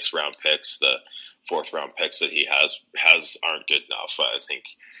round, the 6th round picks, the 4th round picks that he has aren't good enough. I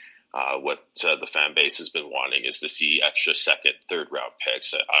think. What the fan base has been wanting is to see extra 2nd, 3rd round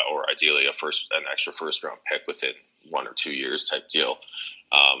picks, or ideally an extra 1st round pick within 1 or 2 years type deal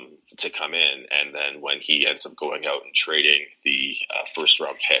to come in. And then when he ends up going out and trading the 1st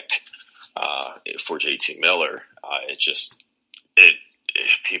round pick for JT Miller,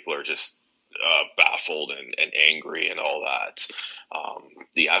 people are just baffled and angry and all that.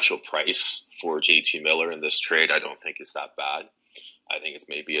 The actual price for JT Miller in this trade, I don't think is that bad. I think it's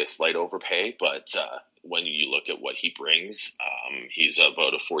maybe a slight overpay, but when you look at what he brings, he's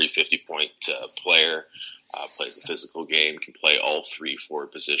about a 40-50 point player, plays a physical game, can play all 3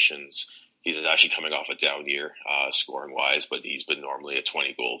 forward positions. He's actually coming off a down year scoring-wise, but he's been normally a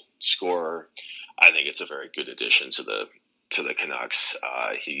 20-goal scorer. I think it's a very good addition to the Canucks.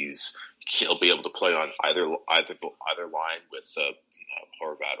 He'll be able to play on either line with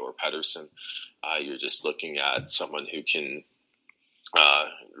Horvat or Pettersson. You're just looking at someone who can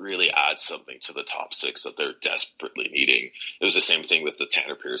really add something to the top 6 that they're desperately needing. It was the same thing with the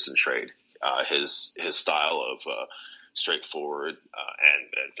Tanner Pearson trade. His style of straightforward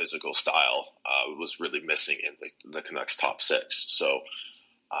and physical style was really missing in the Canucks top 6. So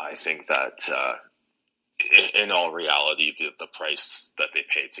I think that in all reality, the price that they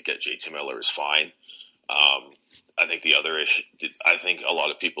paid to get JT Miller is fine. I think the other issue, I think a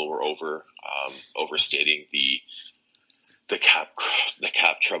lot of people were overstating the cap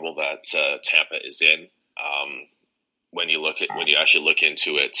trouble that Tampa is in. When you actually look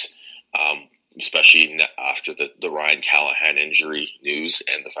into it, especially after the Ryan Callahan injury news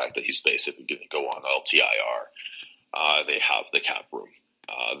and the fact that he's basically going to go on LTIR, they have the cap room.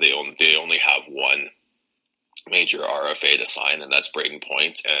 They only have one major RFA to sign, and that's Braden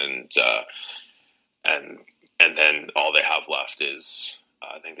Point, and then all they have left is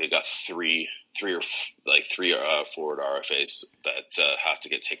I think they got three forward RFAs that have to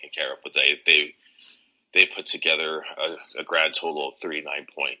get taken care of, but they put together a grand total of 39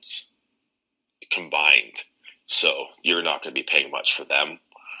 points combined. So you're not going to be paying much for them,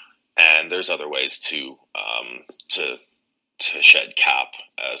 and there's other ways to shed cap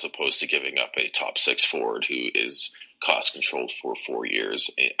as opposed to giving up a top six forward who is cost controlled for 4 years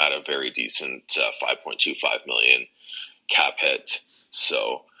at a very decent $5.25 million cap hit.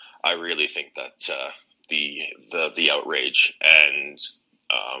 So I really think that the outrage and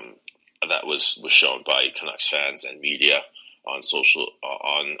that was shown by Canucks fans and media on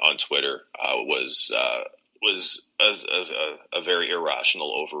on Twitter was a very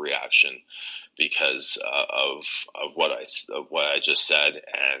irrational overreaction because of what I just said,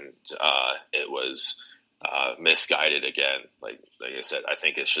 and it was misguided again. Like I said, I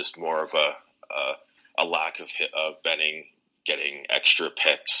think it's just more of a lack of betting, getting extra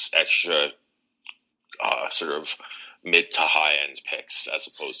picks, extra sort of mid to high end picks as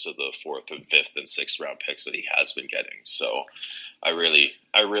opposed to the 4th and 5th and 6th round picks that he has been getting. So I really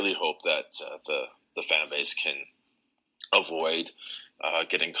hope that the fan base can avoid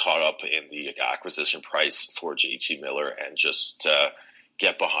getting caught up in the acquisition price for JT Miller and just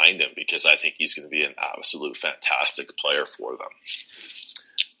get behind him, because I think he's going to be an absolute fantastic player for them.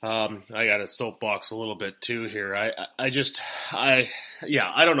 I got a soapbox a little bit too here. I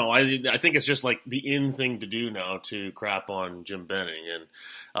don't know. I think it's just like the in thing to do now to crap on Jim Benning,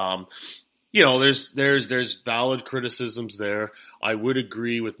 and there's valid criticisms there. I would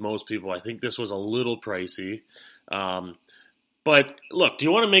agree with most people. I think this was a little pricey, but look, do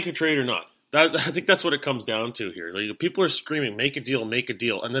you want to make a trade or not? I think that's what it comes down to here. Like, people are screaming, make a deal.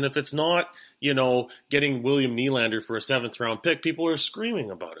 And then if it's not, getting William Nylander for a 7th round pick, people are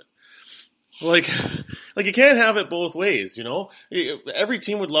screaming about it. Like you can't have it both ways, Every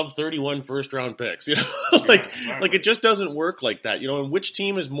team would love 31 first round picks, Like it just doesn't work like that, And which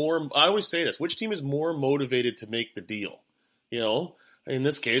team is more, I always say this, which team is more motivated to make the deal, In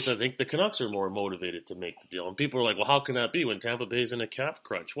this case, I think the Canucks are more motivated to make the deal. And people are like, well, how can that be when Tampa Bay's in a cap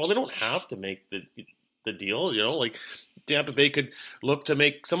crunch? Well, they don't have to make the deal, Like Tampa Bay could look to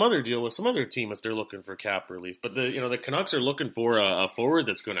make some other deal with some other team if they're looking for cap relief. But the Canucks are looking for a forward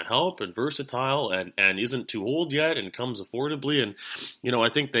that's going to help and versatile and isn't too old yet and comes affordably. And, I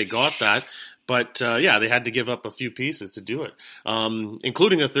think they got that. But, they had to give up a few pieces to do it,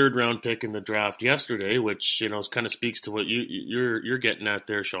 including a 3rd round pick in the draft yesterday, which, kind of speaks to what you're getting at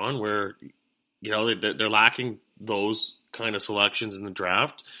there, Sean, where, they're lacking those kind of selections in the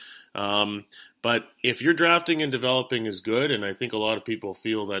draft. But if your drafting and developing is good, and I think a lot of people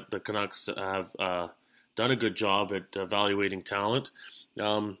feel that the Canucks have done a good job at evaluating talent,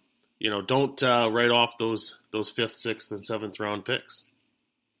 don't write off those 5th, 6th, and 7th round picks.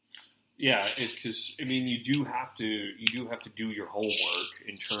 Yeah, because you do have to do your homework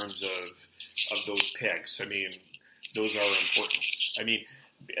in terms of those picks. Those are important.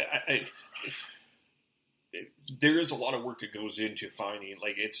 There is a lot of work that goes into finding.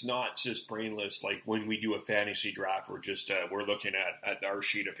 Like, it's not just brainless. Like when we do a fantasy draft, we're looking at our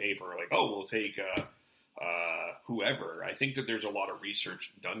sheet of paper. Like, oh, we'll take whoever. I think that there's a lot of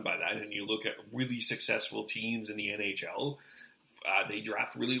research done by that, and you look at really successful teams in the NHL. They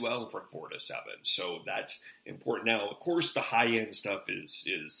draft really well from 4 to 7, so that's important. Now, of course, the high-end stuff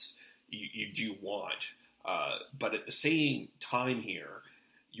is you do want, but at the same time here,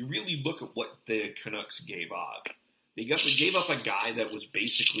 you really look at what the Canucks gave up. They gave up a guy that was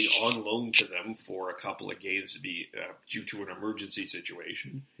basically on loan to them for a couple of games due to an emergency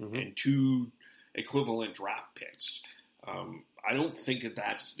situation, and 2 equivalent draft picks. I don't think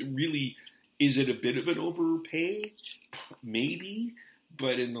that's really... Is it a bit of an overpay? Maybe,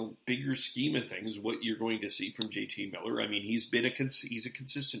 but in the bigger scheme of things, what you're going to see from JT Miller, he's a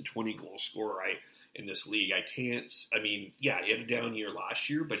consistent 20-goal scorer in this league. He had a down year last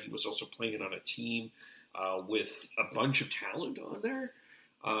year, but he was also playing on a team with a bunch of talent on there.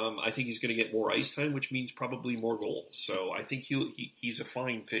 I think he's going to get more ice time, which means probably more goals. So I think he's a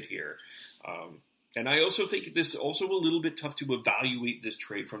fine fit here. And I also think this is also a little bit tough to evaluate this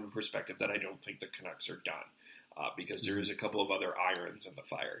trade from the perspective that I don't think the Canucks are done. Because there is a couple of other irons in the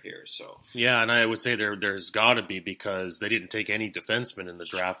fire here. So yeah, and I would say there's got to be, because they didn't take any defensemen in the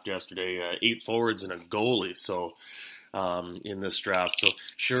draft yesterday, 8 forwards and a goalie. So in this draft, so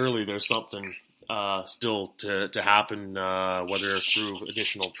surely there's something still to happen, whether through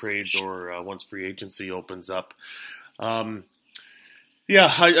additional trades or once free agency opens up.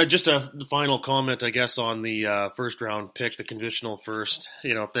 Yeah, just a final comment, I guess, on the first round pick, the conditional first.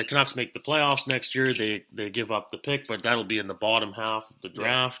 If the Canucks make the playoffs next year, they give up the pick, but that'll be in the bottom half of the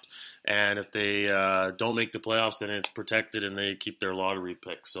draft. And if they don't make the playoffs, then it's protected and they keep their lottery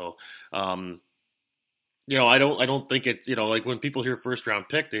pick. So, I don't think it's, like when people hear first round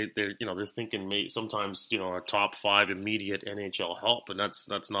pick, they're thinking sometimes, a top 5 immediate NHL help, and that's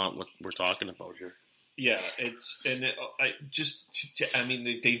not what we're talking about here. Yeah,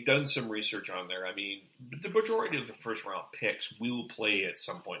 they've done some research on there. I mean, the majority of the first round picks will play at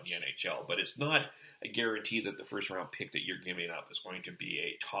some point in the NHL, but it's not a guarantee that the first round pick that you're giving up is going to be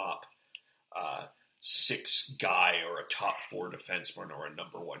a top 6 guy or a top 4 defenseman or a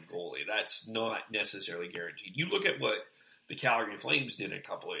number 1 goalie. That's not necessarily guaranteed. You look at what the Calgary Flames did a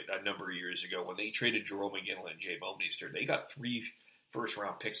number of years ago when they traded Jerome McGinley and Jay Bumeister. They got 3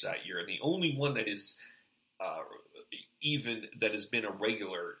 first-round picks that year, and the only one that is that has been a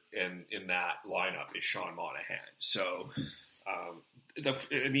regular in that lineup is Sean Monahan. So,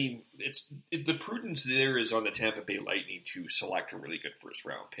 the prudence there is on the Tampa Bay Lightning to select a really good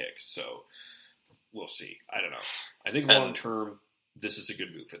first-round pick. So, we'll see. I don't know. I think long-term, this is a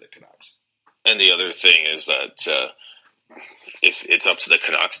good move for the Canucks. And the other thing is that if it's up to the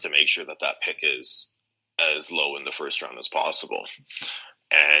Canucks to make sure that pick is as low in the first round as possible.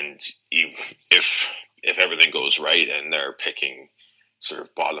 And if everything goes right and they're picking sort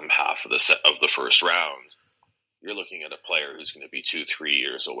of bottom half of the first round, you're looking at a player who's going to be 2-3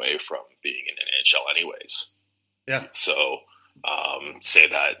 years away from being in NHL anyways. Yeah. So say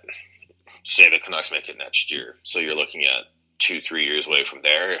the Canucks make it next year. So you're looking at 2-3 years away from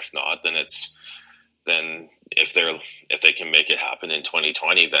there. If not, then if they can make it happen in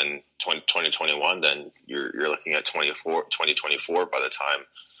 2020, then 2021, then you're looking at 2024 by the time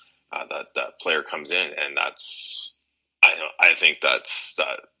that player comes in, and I don't think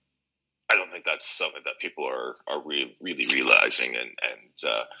that's something that people are really realizing and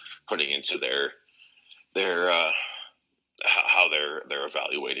putting into their how they're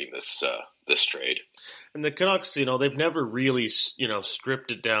evaluating this trade. And the Canucks, they've never really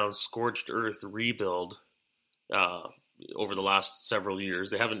stripped it down, scorched earth rebuild over the last several years.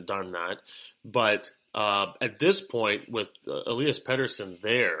 They haven't done that. But at this point, with Elias Pettersson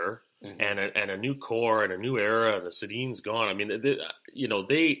there, mm-hmm. and a new core and a new era, and the Sedin's gone, I mean,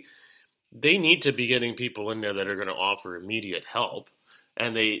 they need to be getting people in there that are going to offer immediate help.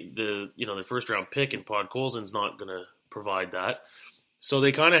 And the first round pick in Podkolzin's not going to provide that. So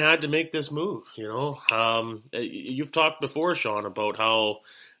they kind of had to make this move, You've talked before, Sean, about how,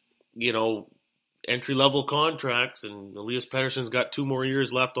 entry-level contracts, and Elias Pettersson's got 2 more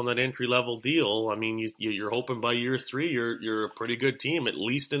years left on that entry-level deal. I mean, you're hoping by year 3 you're a pretty good team, at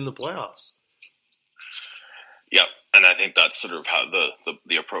least in the playoffs. Yep, and I think that's sort of how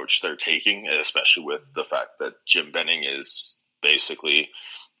the approach they're taking, especially with the fact that Jim Benning is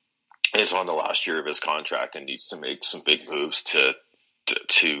on the last year of his contract and needs to make some big moves to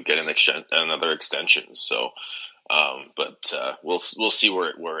get another extension. So, but we'll see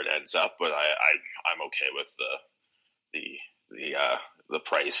where it ends up. But I'm okay with the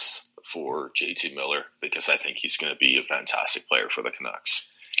price for JT Miller, because I think he's going to be a fantastic player for the Canucks.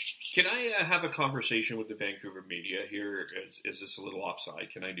 Can I have a conversation with the Vancouver media here? Is this a little offside?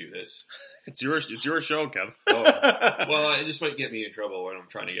 Can I do this? It's your show, Kev. Well, this might get me in trouble when I'm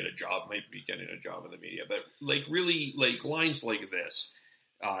trying to get a job. Might be getting a job in the media, but really lines like this.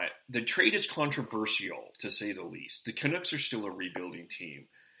 The trade is controversial, to say the least. The Canucks are still a rebuilding team.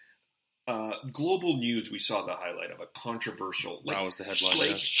 Global News, we saw the highlight of a controversial. That was the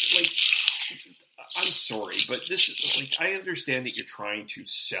headline. I'm sorry, but this is I understand that you're trying to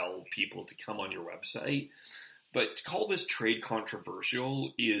sell people to come on your website, but to call this trade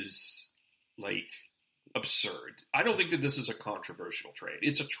controversial is absurd. I don't think that this is a controversial trade.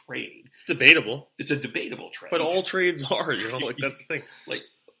 It's a trade. It's debatable. It's a debatable trade. But all trades are, that's the thing.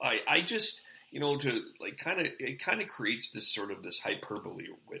 I just, it kind of creates this sort of this hyperbole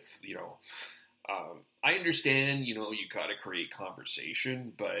with, I understand, you got to create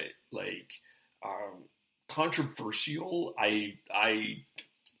conversation, but controversial, I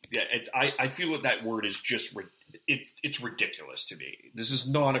feel that word is just, it's ridiculous to me. This is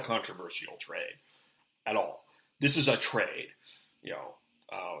not a controversial trade. at all. This is a trade.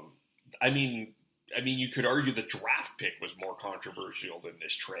 I mean, you could argue the draft pick was more controversial than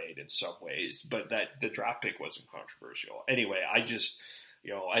this trade in some ways, but that the draft pick wasn't controversial. Anyway, I just,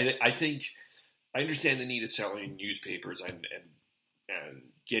 I think I understand the need of selling newspapers and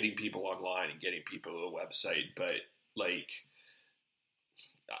getting people online and getting people to the website, but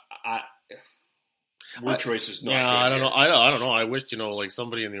word choice is not. Yeah, good I don't here. know. I don't know. I wish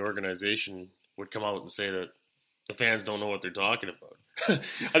somebody in the organization would come out and say that the fans don't know what they're talking about.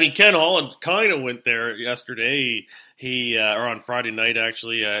 I mean, Ken Holland kind of went there yesterday. Or on Friday night,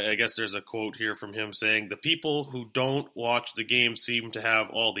 actually. I guess there's a quote here from him saying, "The people who don't watch the game seem to have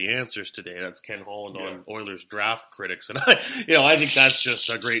all the answers today." That's Ken Holland on Oilers Draft Critics, and I think that's just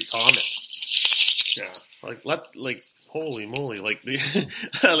a great comment. Yeah, holy moly!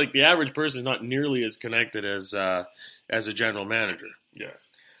 The average person is not nearly as connected as a general manager. Yeah.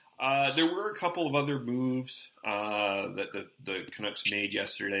 There were a couple of other moves that the Canucks made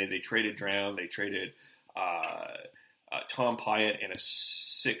yesterday. They traded Drown. They traded Tom Pyatt and a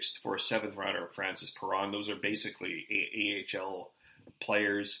 6th for a 7th rounder of Francis Perron. Those are basically AHL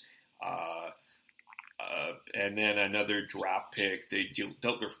players. And then another draft pick. They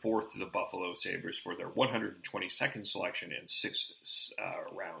dealt their 4th to the Buffalo Sabres for their 122nd selection and 6th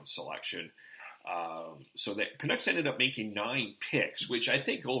round selection. So the Canucks ended up making 9 picks, which I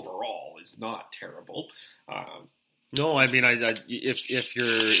think overall is not terrible. No, I mean,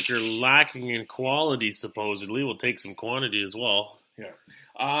 if you're lacking in quality, supposedly, we'll take some quantity as well. Yeah.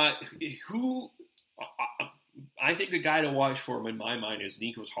 I think the guy to watch for him in my mind is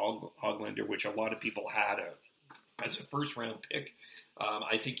Nikos Höglander, which a lot of people had as a first round pick.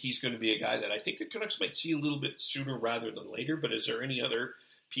 I think he's going to be a guy that I think the Canucks might see a little bit sooner rather than later. But is there any other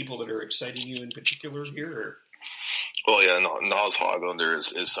people that are exciting you in particular here? Or? Well, yeah, Nikos Höglander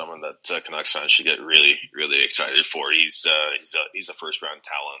is someone that Canucks fans should get really, really excited for. He's a first round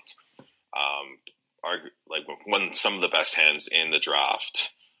talent. One some of the best hands in the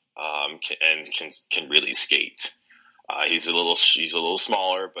draft, can really skate. He's a little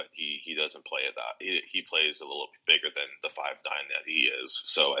smaller, but he doesn't play at that. He plays a little bigger than the 5'9" that he is.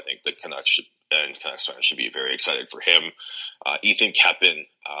 So I think the Canucks Canucks fans should be very excited for him. Ethan Keppen,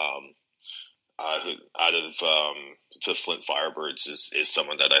 who out of the Flint Firebirds, is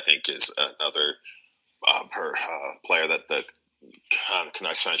someone that I think is another player that the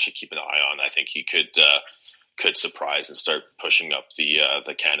Canucks fans should keep an eye on. I think he could surprise and start pushing up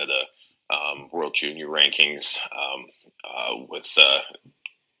the Canada World Junior rankings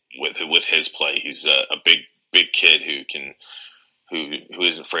with his play. He's a big kid who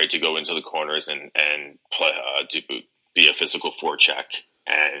isn't afraid to go into the corners and play be a physical forecheck.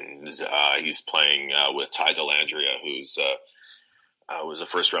 And he's playing with Ty Dellandrea, who's was a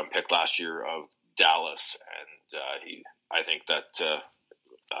first round pick last year of Dallas, and I think that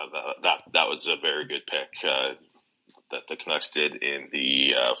was a very good pick that the Canucks did in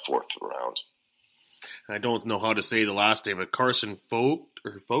the 4th round. I don't know how to say the last name, but Carson Vogt.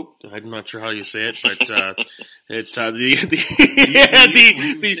 I'm not sure how you say it, but it's to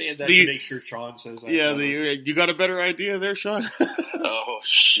make sure Sean says that. Yeah, you got a better idea there, Sean?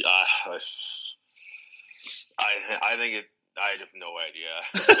 I think it. I have no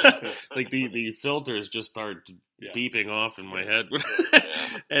idea. Like the filters just start beeping off in my head. Yeah.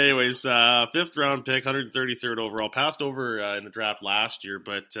 Anyways, 5th round pick, 133rd overall, passed over in the draft last year,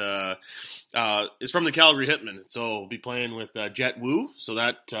 but is from the Calgary Hitmen, so we'll be playing with Jet Wu, so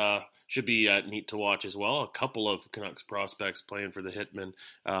that should be neat to watch as well. A couple of Canucks prospects playing for the Hitmen,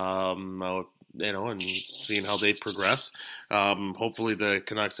 and seeing how they progress. Hopefully the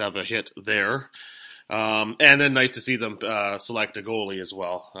Canucks have a hit there. And then nice to see them select a goalie as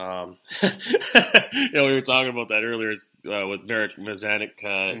well. We were talking about that earlier with Marek Mazanik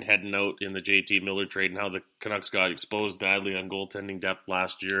heading out in the JT Miller trade and how the Canucks got exposed badly on goaltending depth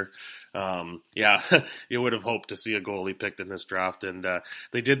last year. You would have hoped to see a goalie picked in this draft, and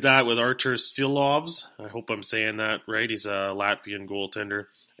they did that with Artur Silovs. I hope I'm saying that right. He's a Latvian goaltender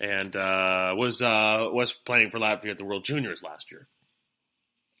and was playing for Latvia at the World Juniors last year.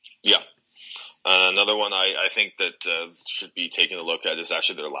 Yeah. Another one I think that should be taken a look at is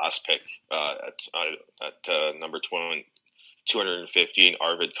actually their last pick at number 215,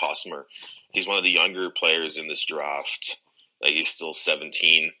 Arvid Kosmer. He's one of the younger players in this draft. He's still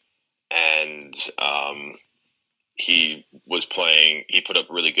 17, and he was playing. He put up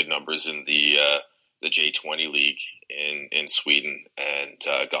really good numbers in the J20 league in Sweden, and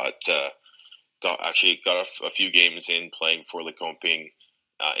got a few games in playing for Linköping.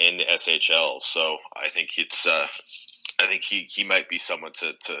 In the SHL, so I think he might be someone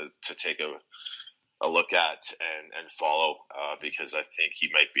to take look at and follow because I think he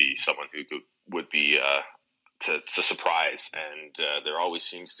might be someone who would be to surprise. And there always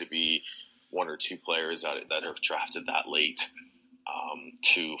seems to be one or two players that are drafted that late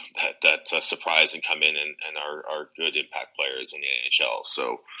to that surprise and come in and are good impact players in the NHL.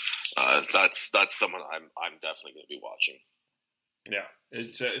 So that's someone I'm definitely going to be watching. Yeah,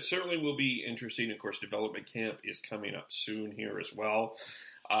 it certainly will be interesting. Of course, development camp is coming up soon here as well.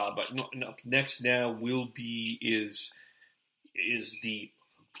 But next now is the,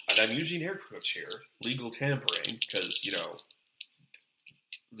 and I'm using air quotes here, legal tampering, because,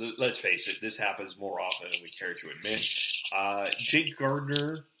 let's face it, this happens more often than we care to admit. Jake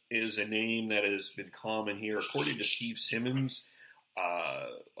Gardiner is a name that has been common here. According to Steve Simmons,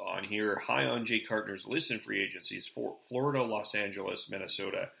 on here, high on Jake Gardner's list in free agencies for Florida, Los Angeles,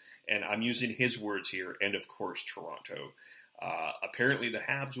 Minnesota, and I'm using his words here, and of course Toronto. Apparently the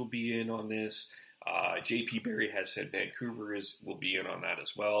Habs will be in on this. J.P. Barry has said Vancouver will be in on that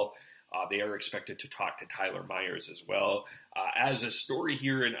as well. They are expected to talk to Tyler Myers as well. As a story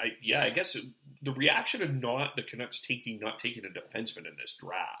here, and I guess the reaction of the Canucks not taking a defenseman in this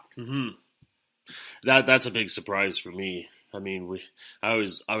draft. Mm-hmm. That's a big surprise for me. I mean, I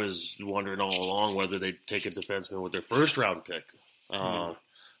was wondering all along whether they'd take a defenseman with their first round pick.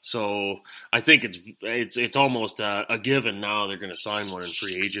 So I think it's almost a given now. They're going to sign one in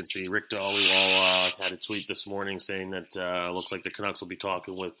free agency. Rick Dhaliwal had a tweet this morning saying that looks like the Canucks will be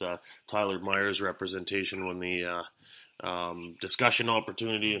talking with Tyler Myers' representation when the discussion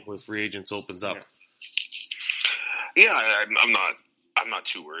opportunity with free agents opens up. Yeah, I'm not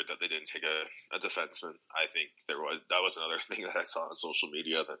too worried that they didn't take a defenseman. I think that was another thing that I saw on social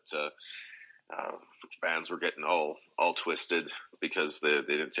media that fans were getting all twisted because they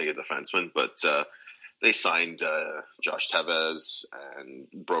didn't take a defenseman, but they signed Josh Tevez and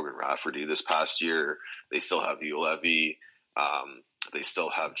Brogan Rafferty this past year. They still have Ulevi. They still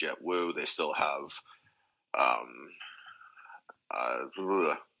have Jet Wu. They still have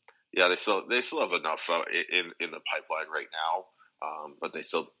they still have enough in the pipeline right now. But they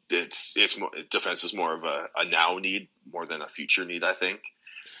still defense is more of a now need more than a future need, I think.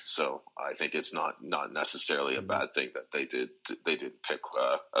 So I think it's not necessarily a bad thing that they did pick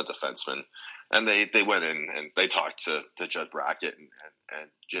a defenseman, and they went in and they talked to Judd Brackett and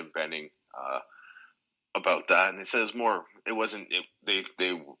Jim Benning about that, and they said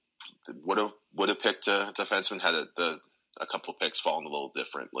they would have picked a defenseman had a couple of picks fallen a little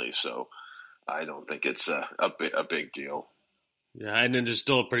differently. So I don't think it's a big deal. Yeah, and then there's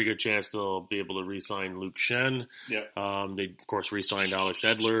still a pretty good chance they'll be able to re-sign Luke Shen. Yeah. They, of course, re-signed Alex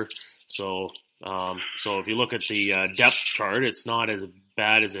Edler. So if you look at the depth chart, it's not as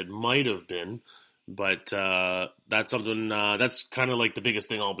bad as it might have been. But that's something that's kind of like the biggest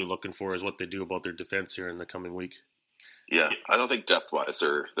thing I'll be looking for is what they do about their defense here in the coming week. Yeah, I don't think depth-wise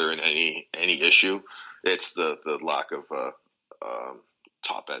they're in any issue. It's the lack of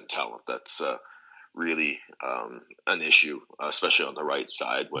top-end talent that's really an issue, especially on the right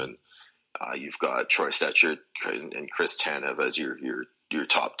side when you've got Troy Stetcher and Chris Tanev as your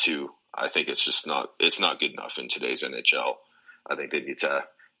top two. I think it's not good enough in today's NHL. I think they need to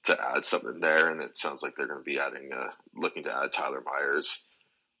add something there, and it sounds like they're going to be looking to add Tyler Myers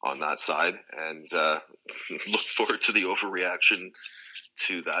on that side, and look forward to the overreaction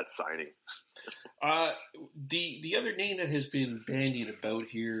to that signing. The other name that has been bandied about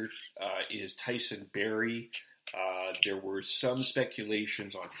here is Tyson Barrie. There were some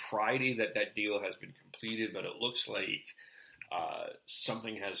speculations on Friday that deal has been completed, but it looks like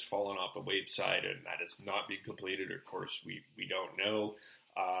something has fallen off the wayside and that has not been completed. Of course, we don't know.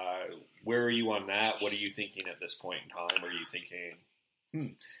 Where are you on that? What are you thinking at this point in time? Are you thinking,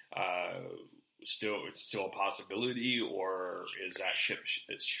 it's still a possibility, or is that ship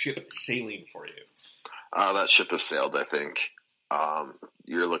sailing for you? That ship has sailed, I think.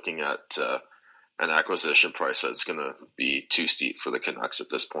 You're looking at an acquisition price that's going to be too steep for the Canucks at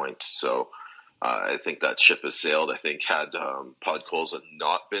this point. So I think that ship has sailed. I think had Podkolzin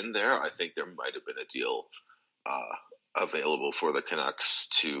not been there, I think there might have been a deal available for the Canucks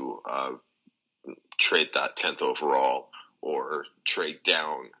to trade that 10th overall or trade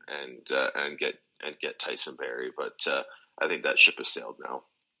down and get Tyson Barrie. But I think that ship has sailed now.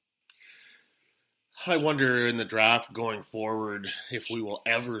 I wonder in the draft going forward if we will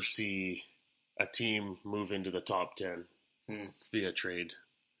ever see a team move into the top 10 via trade.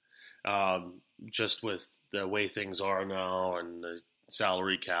 Just with the way things are now and the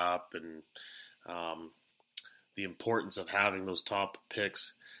salary cap and the importance of having those top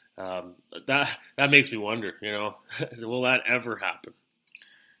picks, that makes me wonder, will that ever happen?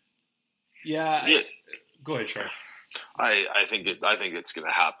 Yeah. Go ahead, Sean. I think it's going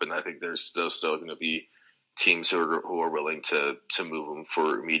to happen. I think there's still going to be teams who are willing to move him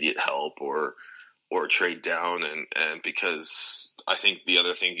for immediate help or trade down, and because I think the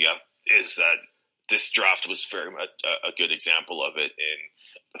other thing is that this draft was very much a good example of it in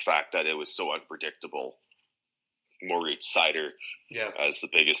the fact that it was so unpredictable. Moritz Seider as the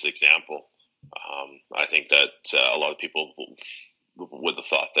biggest example. I think that a lot of people would have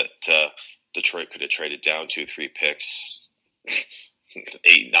thought that Detroit could have traded down 2-3 picks,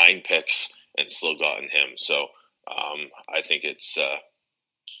 8-9 picks, and still gotten him. So I think it's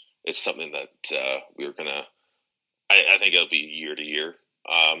something that we're gonna. I think it'll be year to year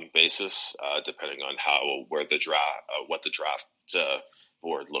basis, depending on what the draft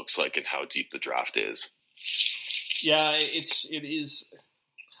board looks like and how deep the draft is. Yeah, it is.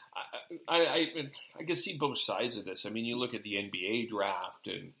 I can see both sides of this. I mean, you look at the NBA draft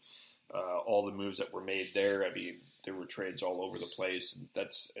and all the moves that were made there. I mean, there were trades all over the place. And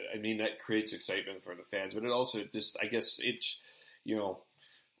that creates excitement for the fans. But it also just, I guess it's,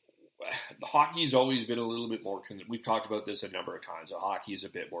 hockey's always been a little bit more, we've talked about this a number of times. Hockey's a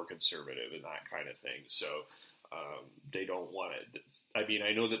bit more conservative and that kind of thing. So they don't want it. I mean,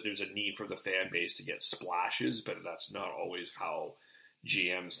 I know that there's a need for the fan base to get splashes, but that's not always how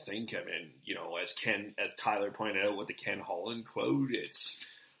GMs think. I mean, as Tyler pointed out with the Ken Holland quote,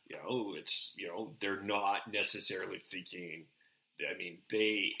 they're not necessarily thinking. I mean,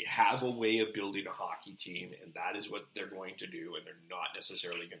 they have a way of building a hockey team, and that is what they're going to do, and they're not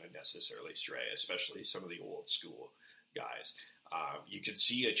necessarily going to stray, especially some of the old school guys. You could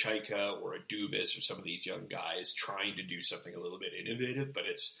see a Chaika or a Dubas or some of these young guys trying to do something a little bit innovative, but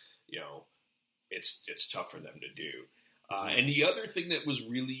it's tough for them to do. And the other thing that was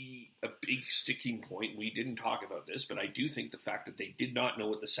really a big sticking point, we didn't talk about this, but I do think the fact that they did not know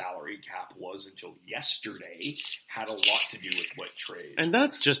what the salary cap was until yesterday had a lot to do with what trades. And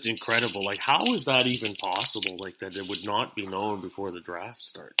that's just incredible. Like, how is that even possible? Like, that it would not be known before the draft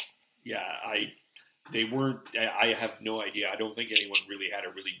starts? Yeah, I have no idea. I don't think anyone really had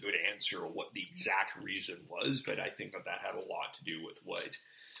a really good answer of what the exact reason was, but I think that had a lot to do with what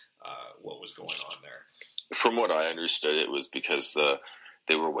was going on there. From what I understood, it was because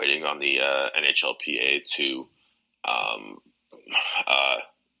they were waiting on the NHLPA to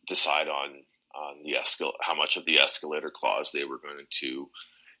decide on how much of the escalator clause they were going to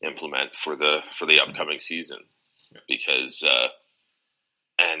implement for the upcoming season, because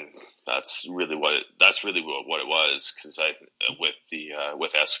and that's really what it was. Because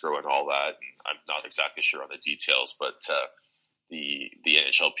with escrow and all that, and I'm not exactly sure on the details, but. The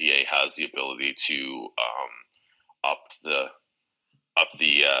NHLPA has the ability to up the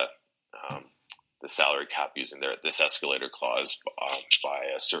salary cap using this escalator clause by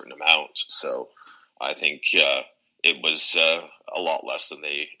a certain amount. So I think it was a lot less than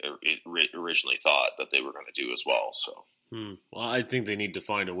they originally thought that they were going to do as well. So. Well, I think they need to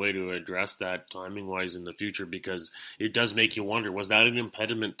find a way to address that timing-wise in the future, because it does make you wonder, was that an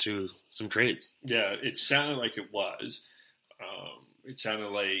impediment to some trades? Yeah, it sounded like it was. It sounded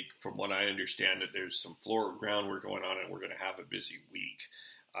like, from what I understand, that there's some floor groundwork going on, and we're going to have a busy week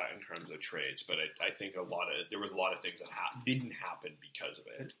in terms of trades. But I think there was a lot of things that didn't happen because of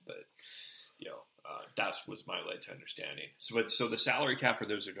it. But that was my led to understanding. So the salary cap, for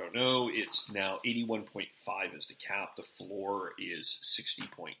those who don't know, it's now 81.5 is the cap. The floor is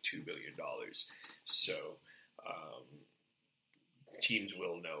 $60.2 billion. So teams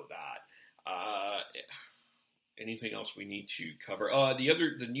will know that. Anything else we need to cover?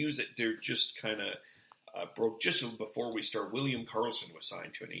 The news that they're just kind of broke just before we start. William Karlsson was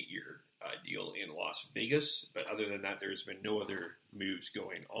signed to an 8-year deal in Las Vegas, but other than that, there's been no other moves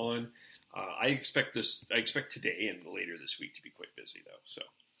going on. I expect today and later this week to be quite busy, though. So.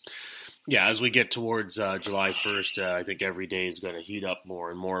 Yeah, as we get towards July 1st, I think every day is going to heat up more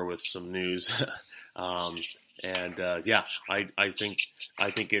and more with some news. I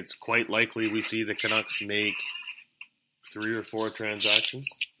think it's quite likely we see the Canucks make 3 or 4 transactions.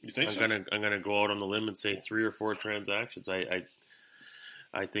 You think so? I'm gonna go out on the limb and say 3 or 4 transactions. I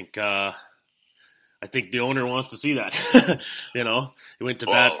think the owner wants to see that. He went to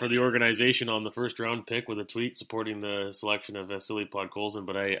bat for the organization on the first round pick with a tweet supporting the selection of Vasili Podkolzin.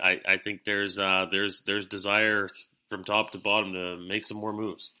 But I think there's desire from top to bottom to make some more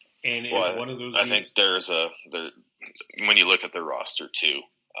moves. And one of those. I think when you look at their roster too,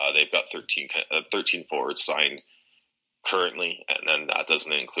 they've got 13 forwards signed currently, and then that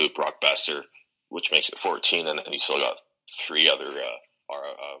doesn't include Brock Besser, which makes it 14, and then you still got 3 other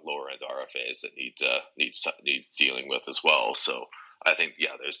lower end RFAs that need dealing with as well. So I think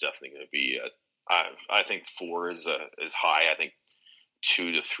there's definitely going to be. I think 4 is high. I think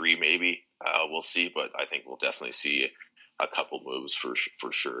 2 to 3 maybe. We'll see, but I think we'll definitely see a couple moves for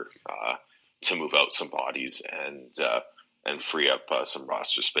sure to move out some bodies and free up some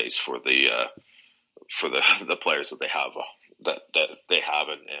roster space for the players that they have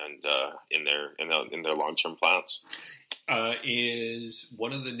and in their long-term plans. Is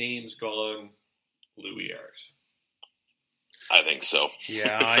one of the names gone Louis Eriksson? I think so.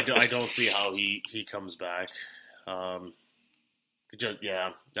 Yeah, I don't see how he comes back.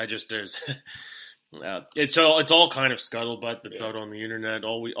 There's it's all kind of scuttlebutt that's out on the internet.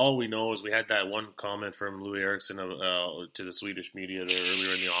 All we know is we had that one comment from Louis Eriksson to the Swedish media there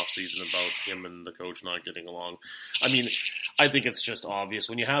earlier in the offseason about him and the coach not getting along. I mean, I think it's just obvious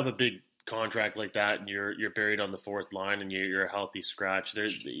when you have a big contract like that and you're buried on the fourth line and you're a healthy scratch.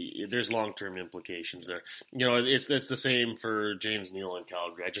 There's long-term implications there. It's the same for James Neal in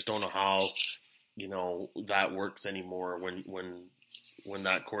Calgary. I just don't know how that works anymore when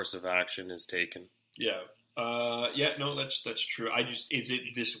that course of action is taken. Yeah. No, that's true. Is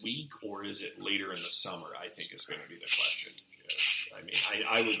it this week or is it later in the summer? I think is going to be the question. I mean,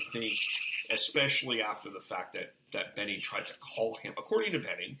 I would think, especially after the fact that Benning tried to call him, according to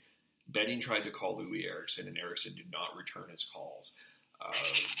Benning tried to call Louis Eriksson, and Eriksson did not return his calls.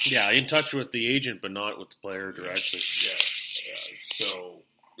 In touch with the agent, but not with the player directly.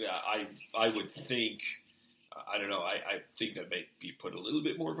 I would think. I don't know. I think that may be put a little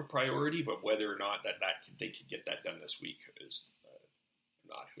bit more of a priority, but whether or not that they could get that done this week is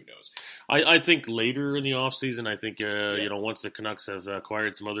not. Who knows? I think later in the offseason, I think once the Canucks have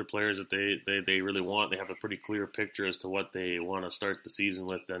acquired some other players that they really want, they have a pretty clear picture as to what they want to start the season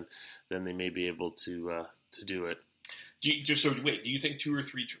with. Then they may be able to do it. Do you think 2 or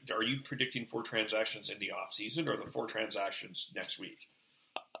 3? Are you predicting 4 transactions in the offseason or the 4 transactions next week?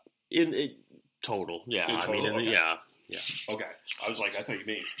 Total, yeah. Yeah. Okay. I thought you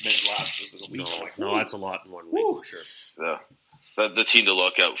meant last week. No, that's a lot in 1 week for sure. The team to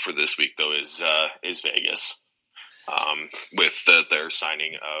look out for this week though is Vegas, with their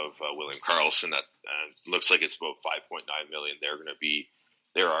signing of William Karlsson. That looks like it's about $5.9 million.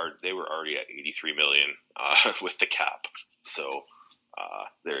 They were already at $83 million with the cap. So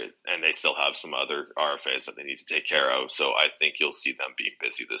and they still have some other RFAs that they need to take care of. So I think you'll see them being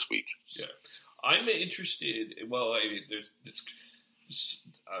busy this week. Yeah. I'm interested. Well,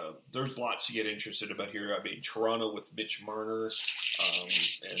 there's lots to get interested about here. I mean, Toronto with Mitch Marner, and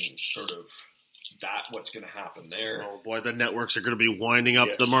sort of what's going to happen there. Oh boy, the networks are going to be winding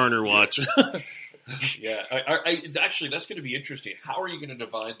up the Marner watch. Yeah, actually, that's going to be interesting. How are you going to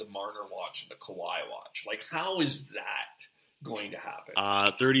divide the Marner watch and the Kawhi watch? Like, how is that going to happen?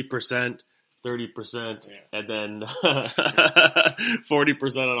 30%. 30%, and then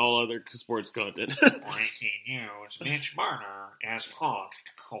 40% on all other sports content. Breaking news, Mitch Marner has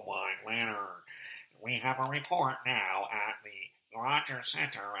punked Kawhi Leonard. We have a report now at the Rogers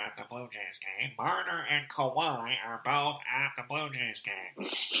Center at the Blue Jays game. Marner and Kawhi are both at the Blue Jays game.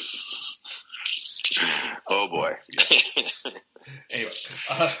 Oh, boy. Anyway,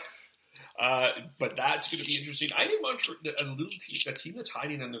 but that's going to be interesting. I think Montreal, a team that's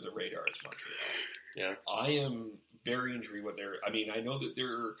hiding under the radar is Montreal. Yeah, I am very intrigued with their. I mean, I know that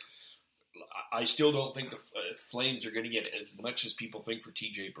I still don't think the Flames are going to get as much as people think for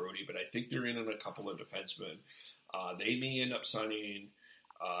TJ Brody, but I think they're in on a couple of defensemen. They may end up signing.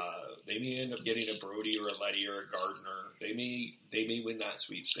 They may end up getting a Brody or a Leddy or a Gardner. They may win that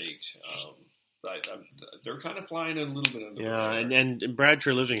sweepstakes. They're kind of flying a little bit under the radar. And Brad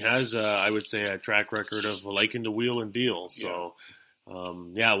Treliving has, I would say, a track record of liking to wheel and deal. So,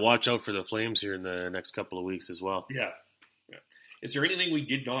 watch out for the Flames here in the next couple of weeks as well. Yeah. Is there anything we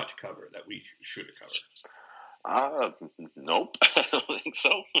did not cover that we should have covered? Nope. I don't think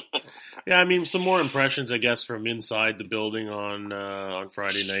so. Yeah, I mean, some more impressions, I guess, from inside the building on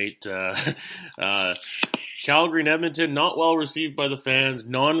Friday night. Calgary and Edmonton, not well received by the fans.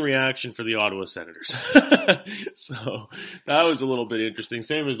 Non-reaction for the Ottawa Senators. So that was a little bit interesting.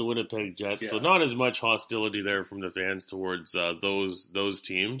 Same as the Winnipeg Jets. Yeah. So not as much hostility there from the fans towards those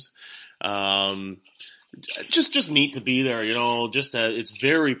teams. Just neat to be there, it's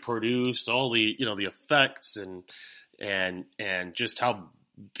very produced, all the, the effects and just how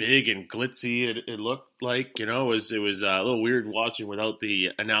big and glitzy it looked like, it was a little weird watching without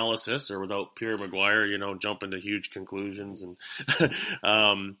the analysis or without Pierre Maguire, jumping to huge conclusions. And,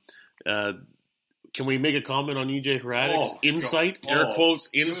 can we make a comment on EJ Hradek's insight? Air quotes,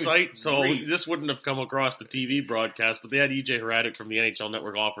 insight. So this wouldn't have come across the TV broadcast, but they had EJ Hradek from the NHL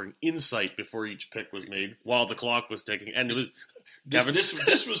Network offering insight before each pick was made while the clock was ticking. And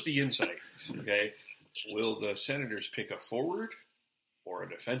This was the insight. Okay, will the Senators pick a forward or a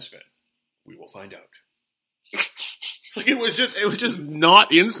defenseman? We will find out. Like it was just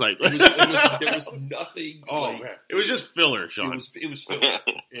not insight. There was nothing. Oh man, it was just filler, Sean. It was filler,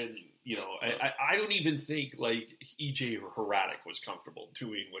 and I don't even think like EJ Hradek was comfortable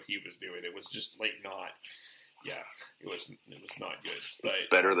doing what he was doing. It was just like not. Yeah, it was not good. But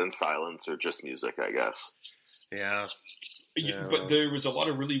better than silence or just music, I guess. Yeah. But there was a lot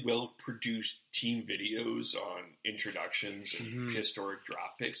of really well-produced team videos on introductions and historic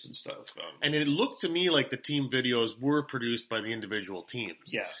draft picks and stuff. And it looked to me like the team videos were produced by the individual teams.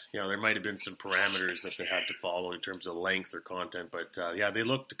 Yeah. There might have been some parameters that they had to follow in terms of length or content. But, they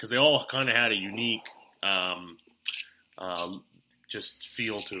looked, because they all kind of had a unique just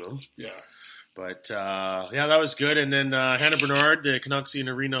feel to them. Yeah. But, that was good. And then Hannah Bernard, the Canucksian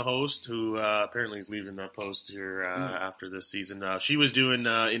Arena host, who apparently is leaving that post here after this season, she was doing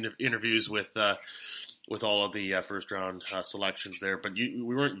interviews with all of the first-round selections there. But we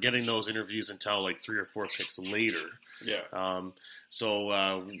weren't getting those interviews until like 3 or 4 picks later. Yeah.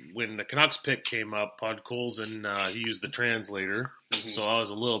 So when the Canucks pick came up, Podkolzin, he used the translator. Mm-hmm. So that was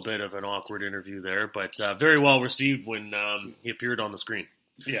a little bit of an awkward interview there. But very well received when he appeared on the screen.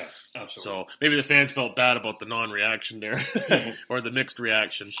 Yeah, absolutely. So maybe the fans felt bad about the non-reaction there, or the mixed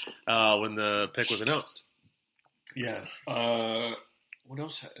reaction when the pick was announced. Yeah. What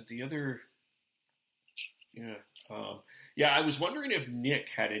else? The other... Yeah. I was wondering if Nick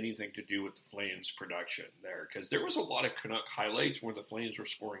had anything to do with the Flames production there, because there was a lot of Canuck highlights where the Flames were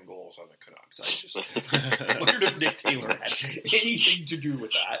scoring goals on the Canucks. I just wondered if Nick Taylor had anything to do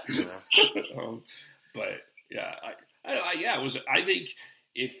with that. But yeah, it was. I think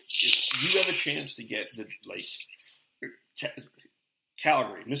if you have a chance to get the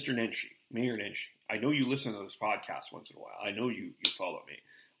Calgary, Mr. Nenshi, Mayor Nenshi, I know you listen to this podcast once in a while. I know you follow me.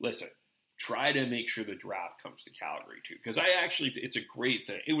 Listen. Try to make sure the draft comes to Calgary too, because it's a great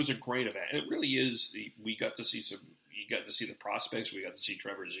thing. It was a great event. It really is. We got to see you got to see the prospects. We got to see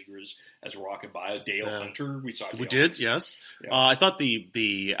Trevor Zegras as we're walking by. Dale Hunter. We saw. We did, yes. Yeah. I thought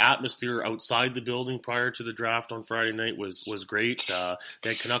the atmosphere outside the building prior to the draft on Friday night was great. They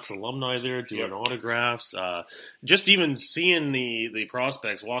had Canucks alumni there doing autographs. Just even seeing the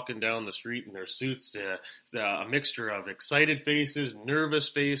prospects walking down the street in their suits, a mixture of excited faces, nervous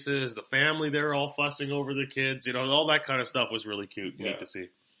faces, the family there all fussing over the kids. All that kind of stuff was really cute. Neat to see.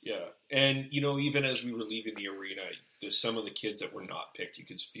 Yeah, and even as we were leaving the arena, there's some of the kids that were not picked. You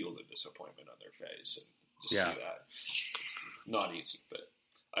could feel the disappointment on their face, and just see that. Not easy, but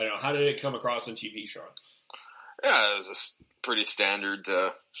I don't know. How did it come across on TV, Sean? Yeah, it was a pretty standard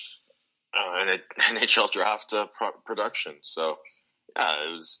NHL draft production. So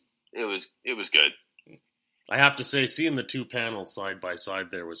yeah, it was good. I have to say, seeing the two panels side by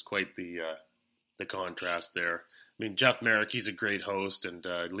side there was quite the contrast there. I mean, Jeff Merrick, he's a great host, and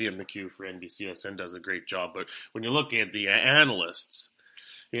Liam McHugh for NBCSN does a great job. But when you look at the analysts,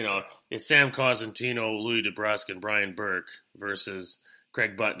 it's Sam Cosentino, Louis DeBrusque, and Brian Burke versus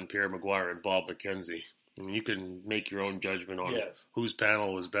Craig Button, Pierre Maguire, and Bob McKenzie. I mean, you can make your own judgment on whose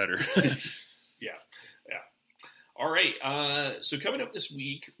panel was better. Yeah. All right. So coming up this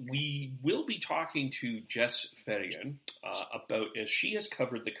week, we will be talking to Jess Fettigan about, as she has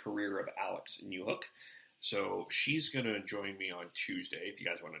covered the career of Alex Newhook. So she's going to join me on Tuesday. If you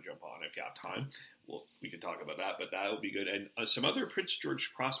guys want to jump on, if you have time, we can talk about that. But that will be good. And some other Prince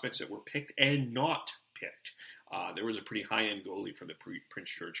George prospects that were picked and not picked. There was a pretty high-end goalie for the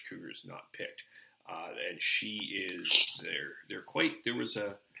Prince George Cougars not picked, and she is there. There was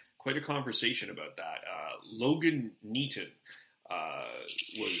quite a conversation about that. Logan Neaton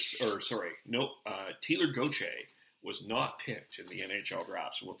Taylor Gauthier was not picked in the NHL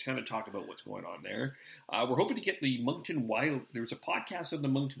draft. So we'll kind of talk about what's going on there. We're hoping to get the Moncton Wild. There's a podcast of the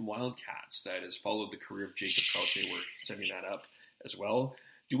Moncton Wildcats that has followed the career of Jacob Pelche. We're setting that up as well.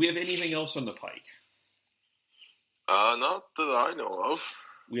 Do we have anything else on the pike? Not that I know of.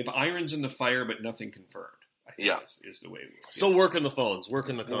 We have irons in the fire, but nothing confirmed. I think is the way we still working the phones,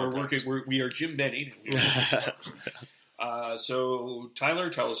 working the contacts. We are Jim Benning. So Tyler,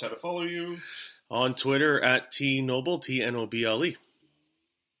 tell us how to follow you. On Twitter at TNoble, TNOBLE.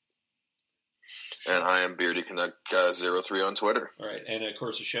 And I am Beardy Canuck 03 on Twitter. All right, and of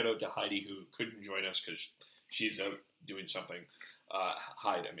course a shout out to Heidi, who couldn't join us because she's out doing something.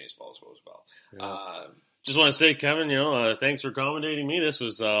 Heidi at Maceball as well. Yeah. Just want to say, Kevin, thanks for accommodating me. This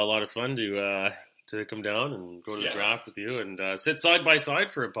was a lot of fun to come down and go to the draft with you and sit side by side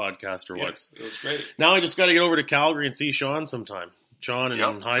for a podcast or once. It was great. Now I just got to get over to Calgary and see Sean sometime. Sean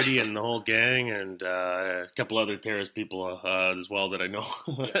and Heidi and the whole gang, and a couple other Terrace people as well that I know.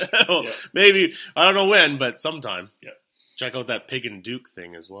 Maybe, I don't know when, but sometime. Yeah. Check out that Pig and Duke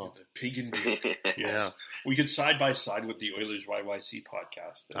thing as well. The Pig and Duke. Yeah. We could side by side with the Oilers YYC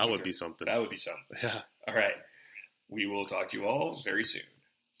podcast. That would be something. That would be something. Yeah. All right. We will talk to you all very soon.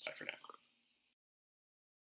 Bye for now.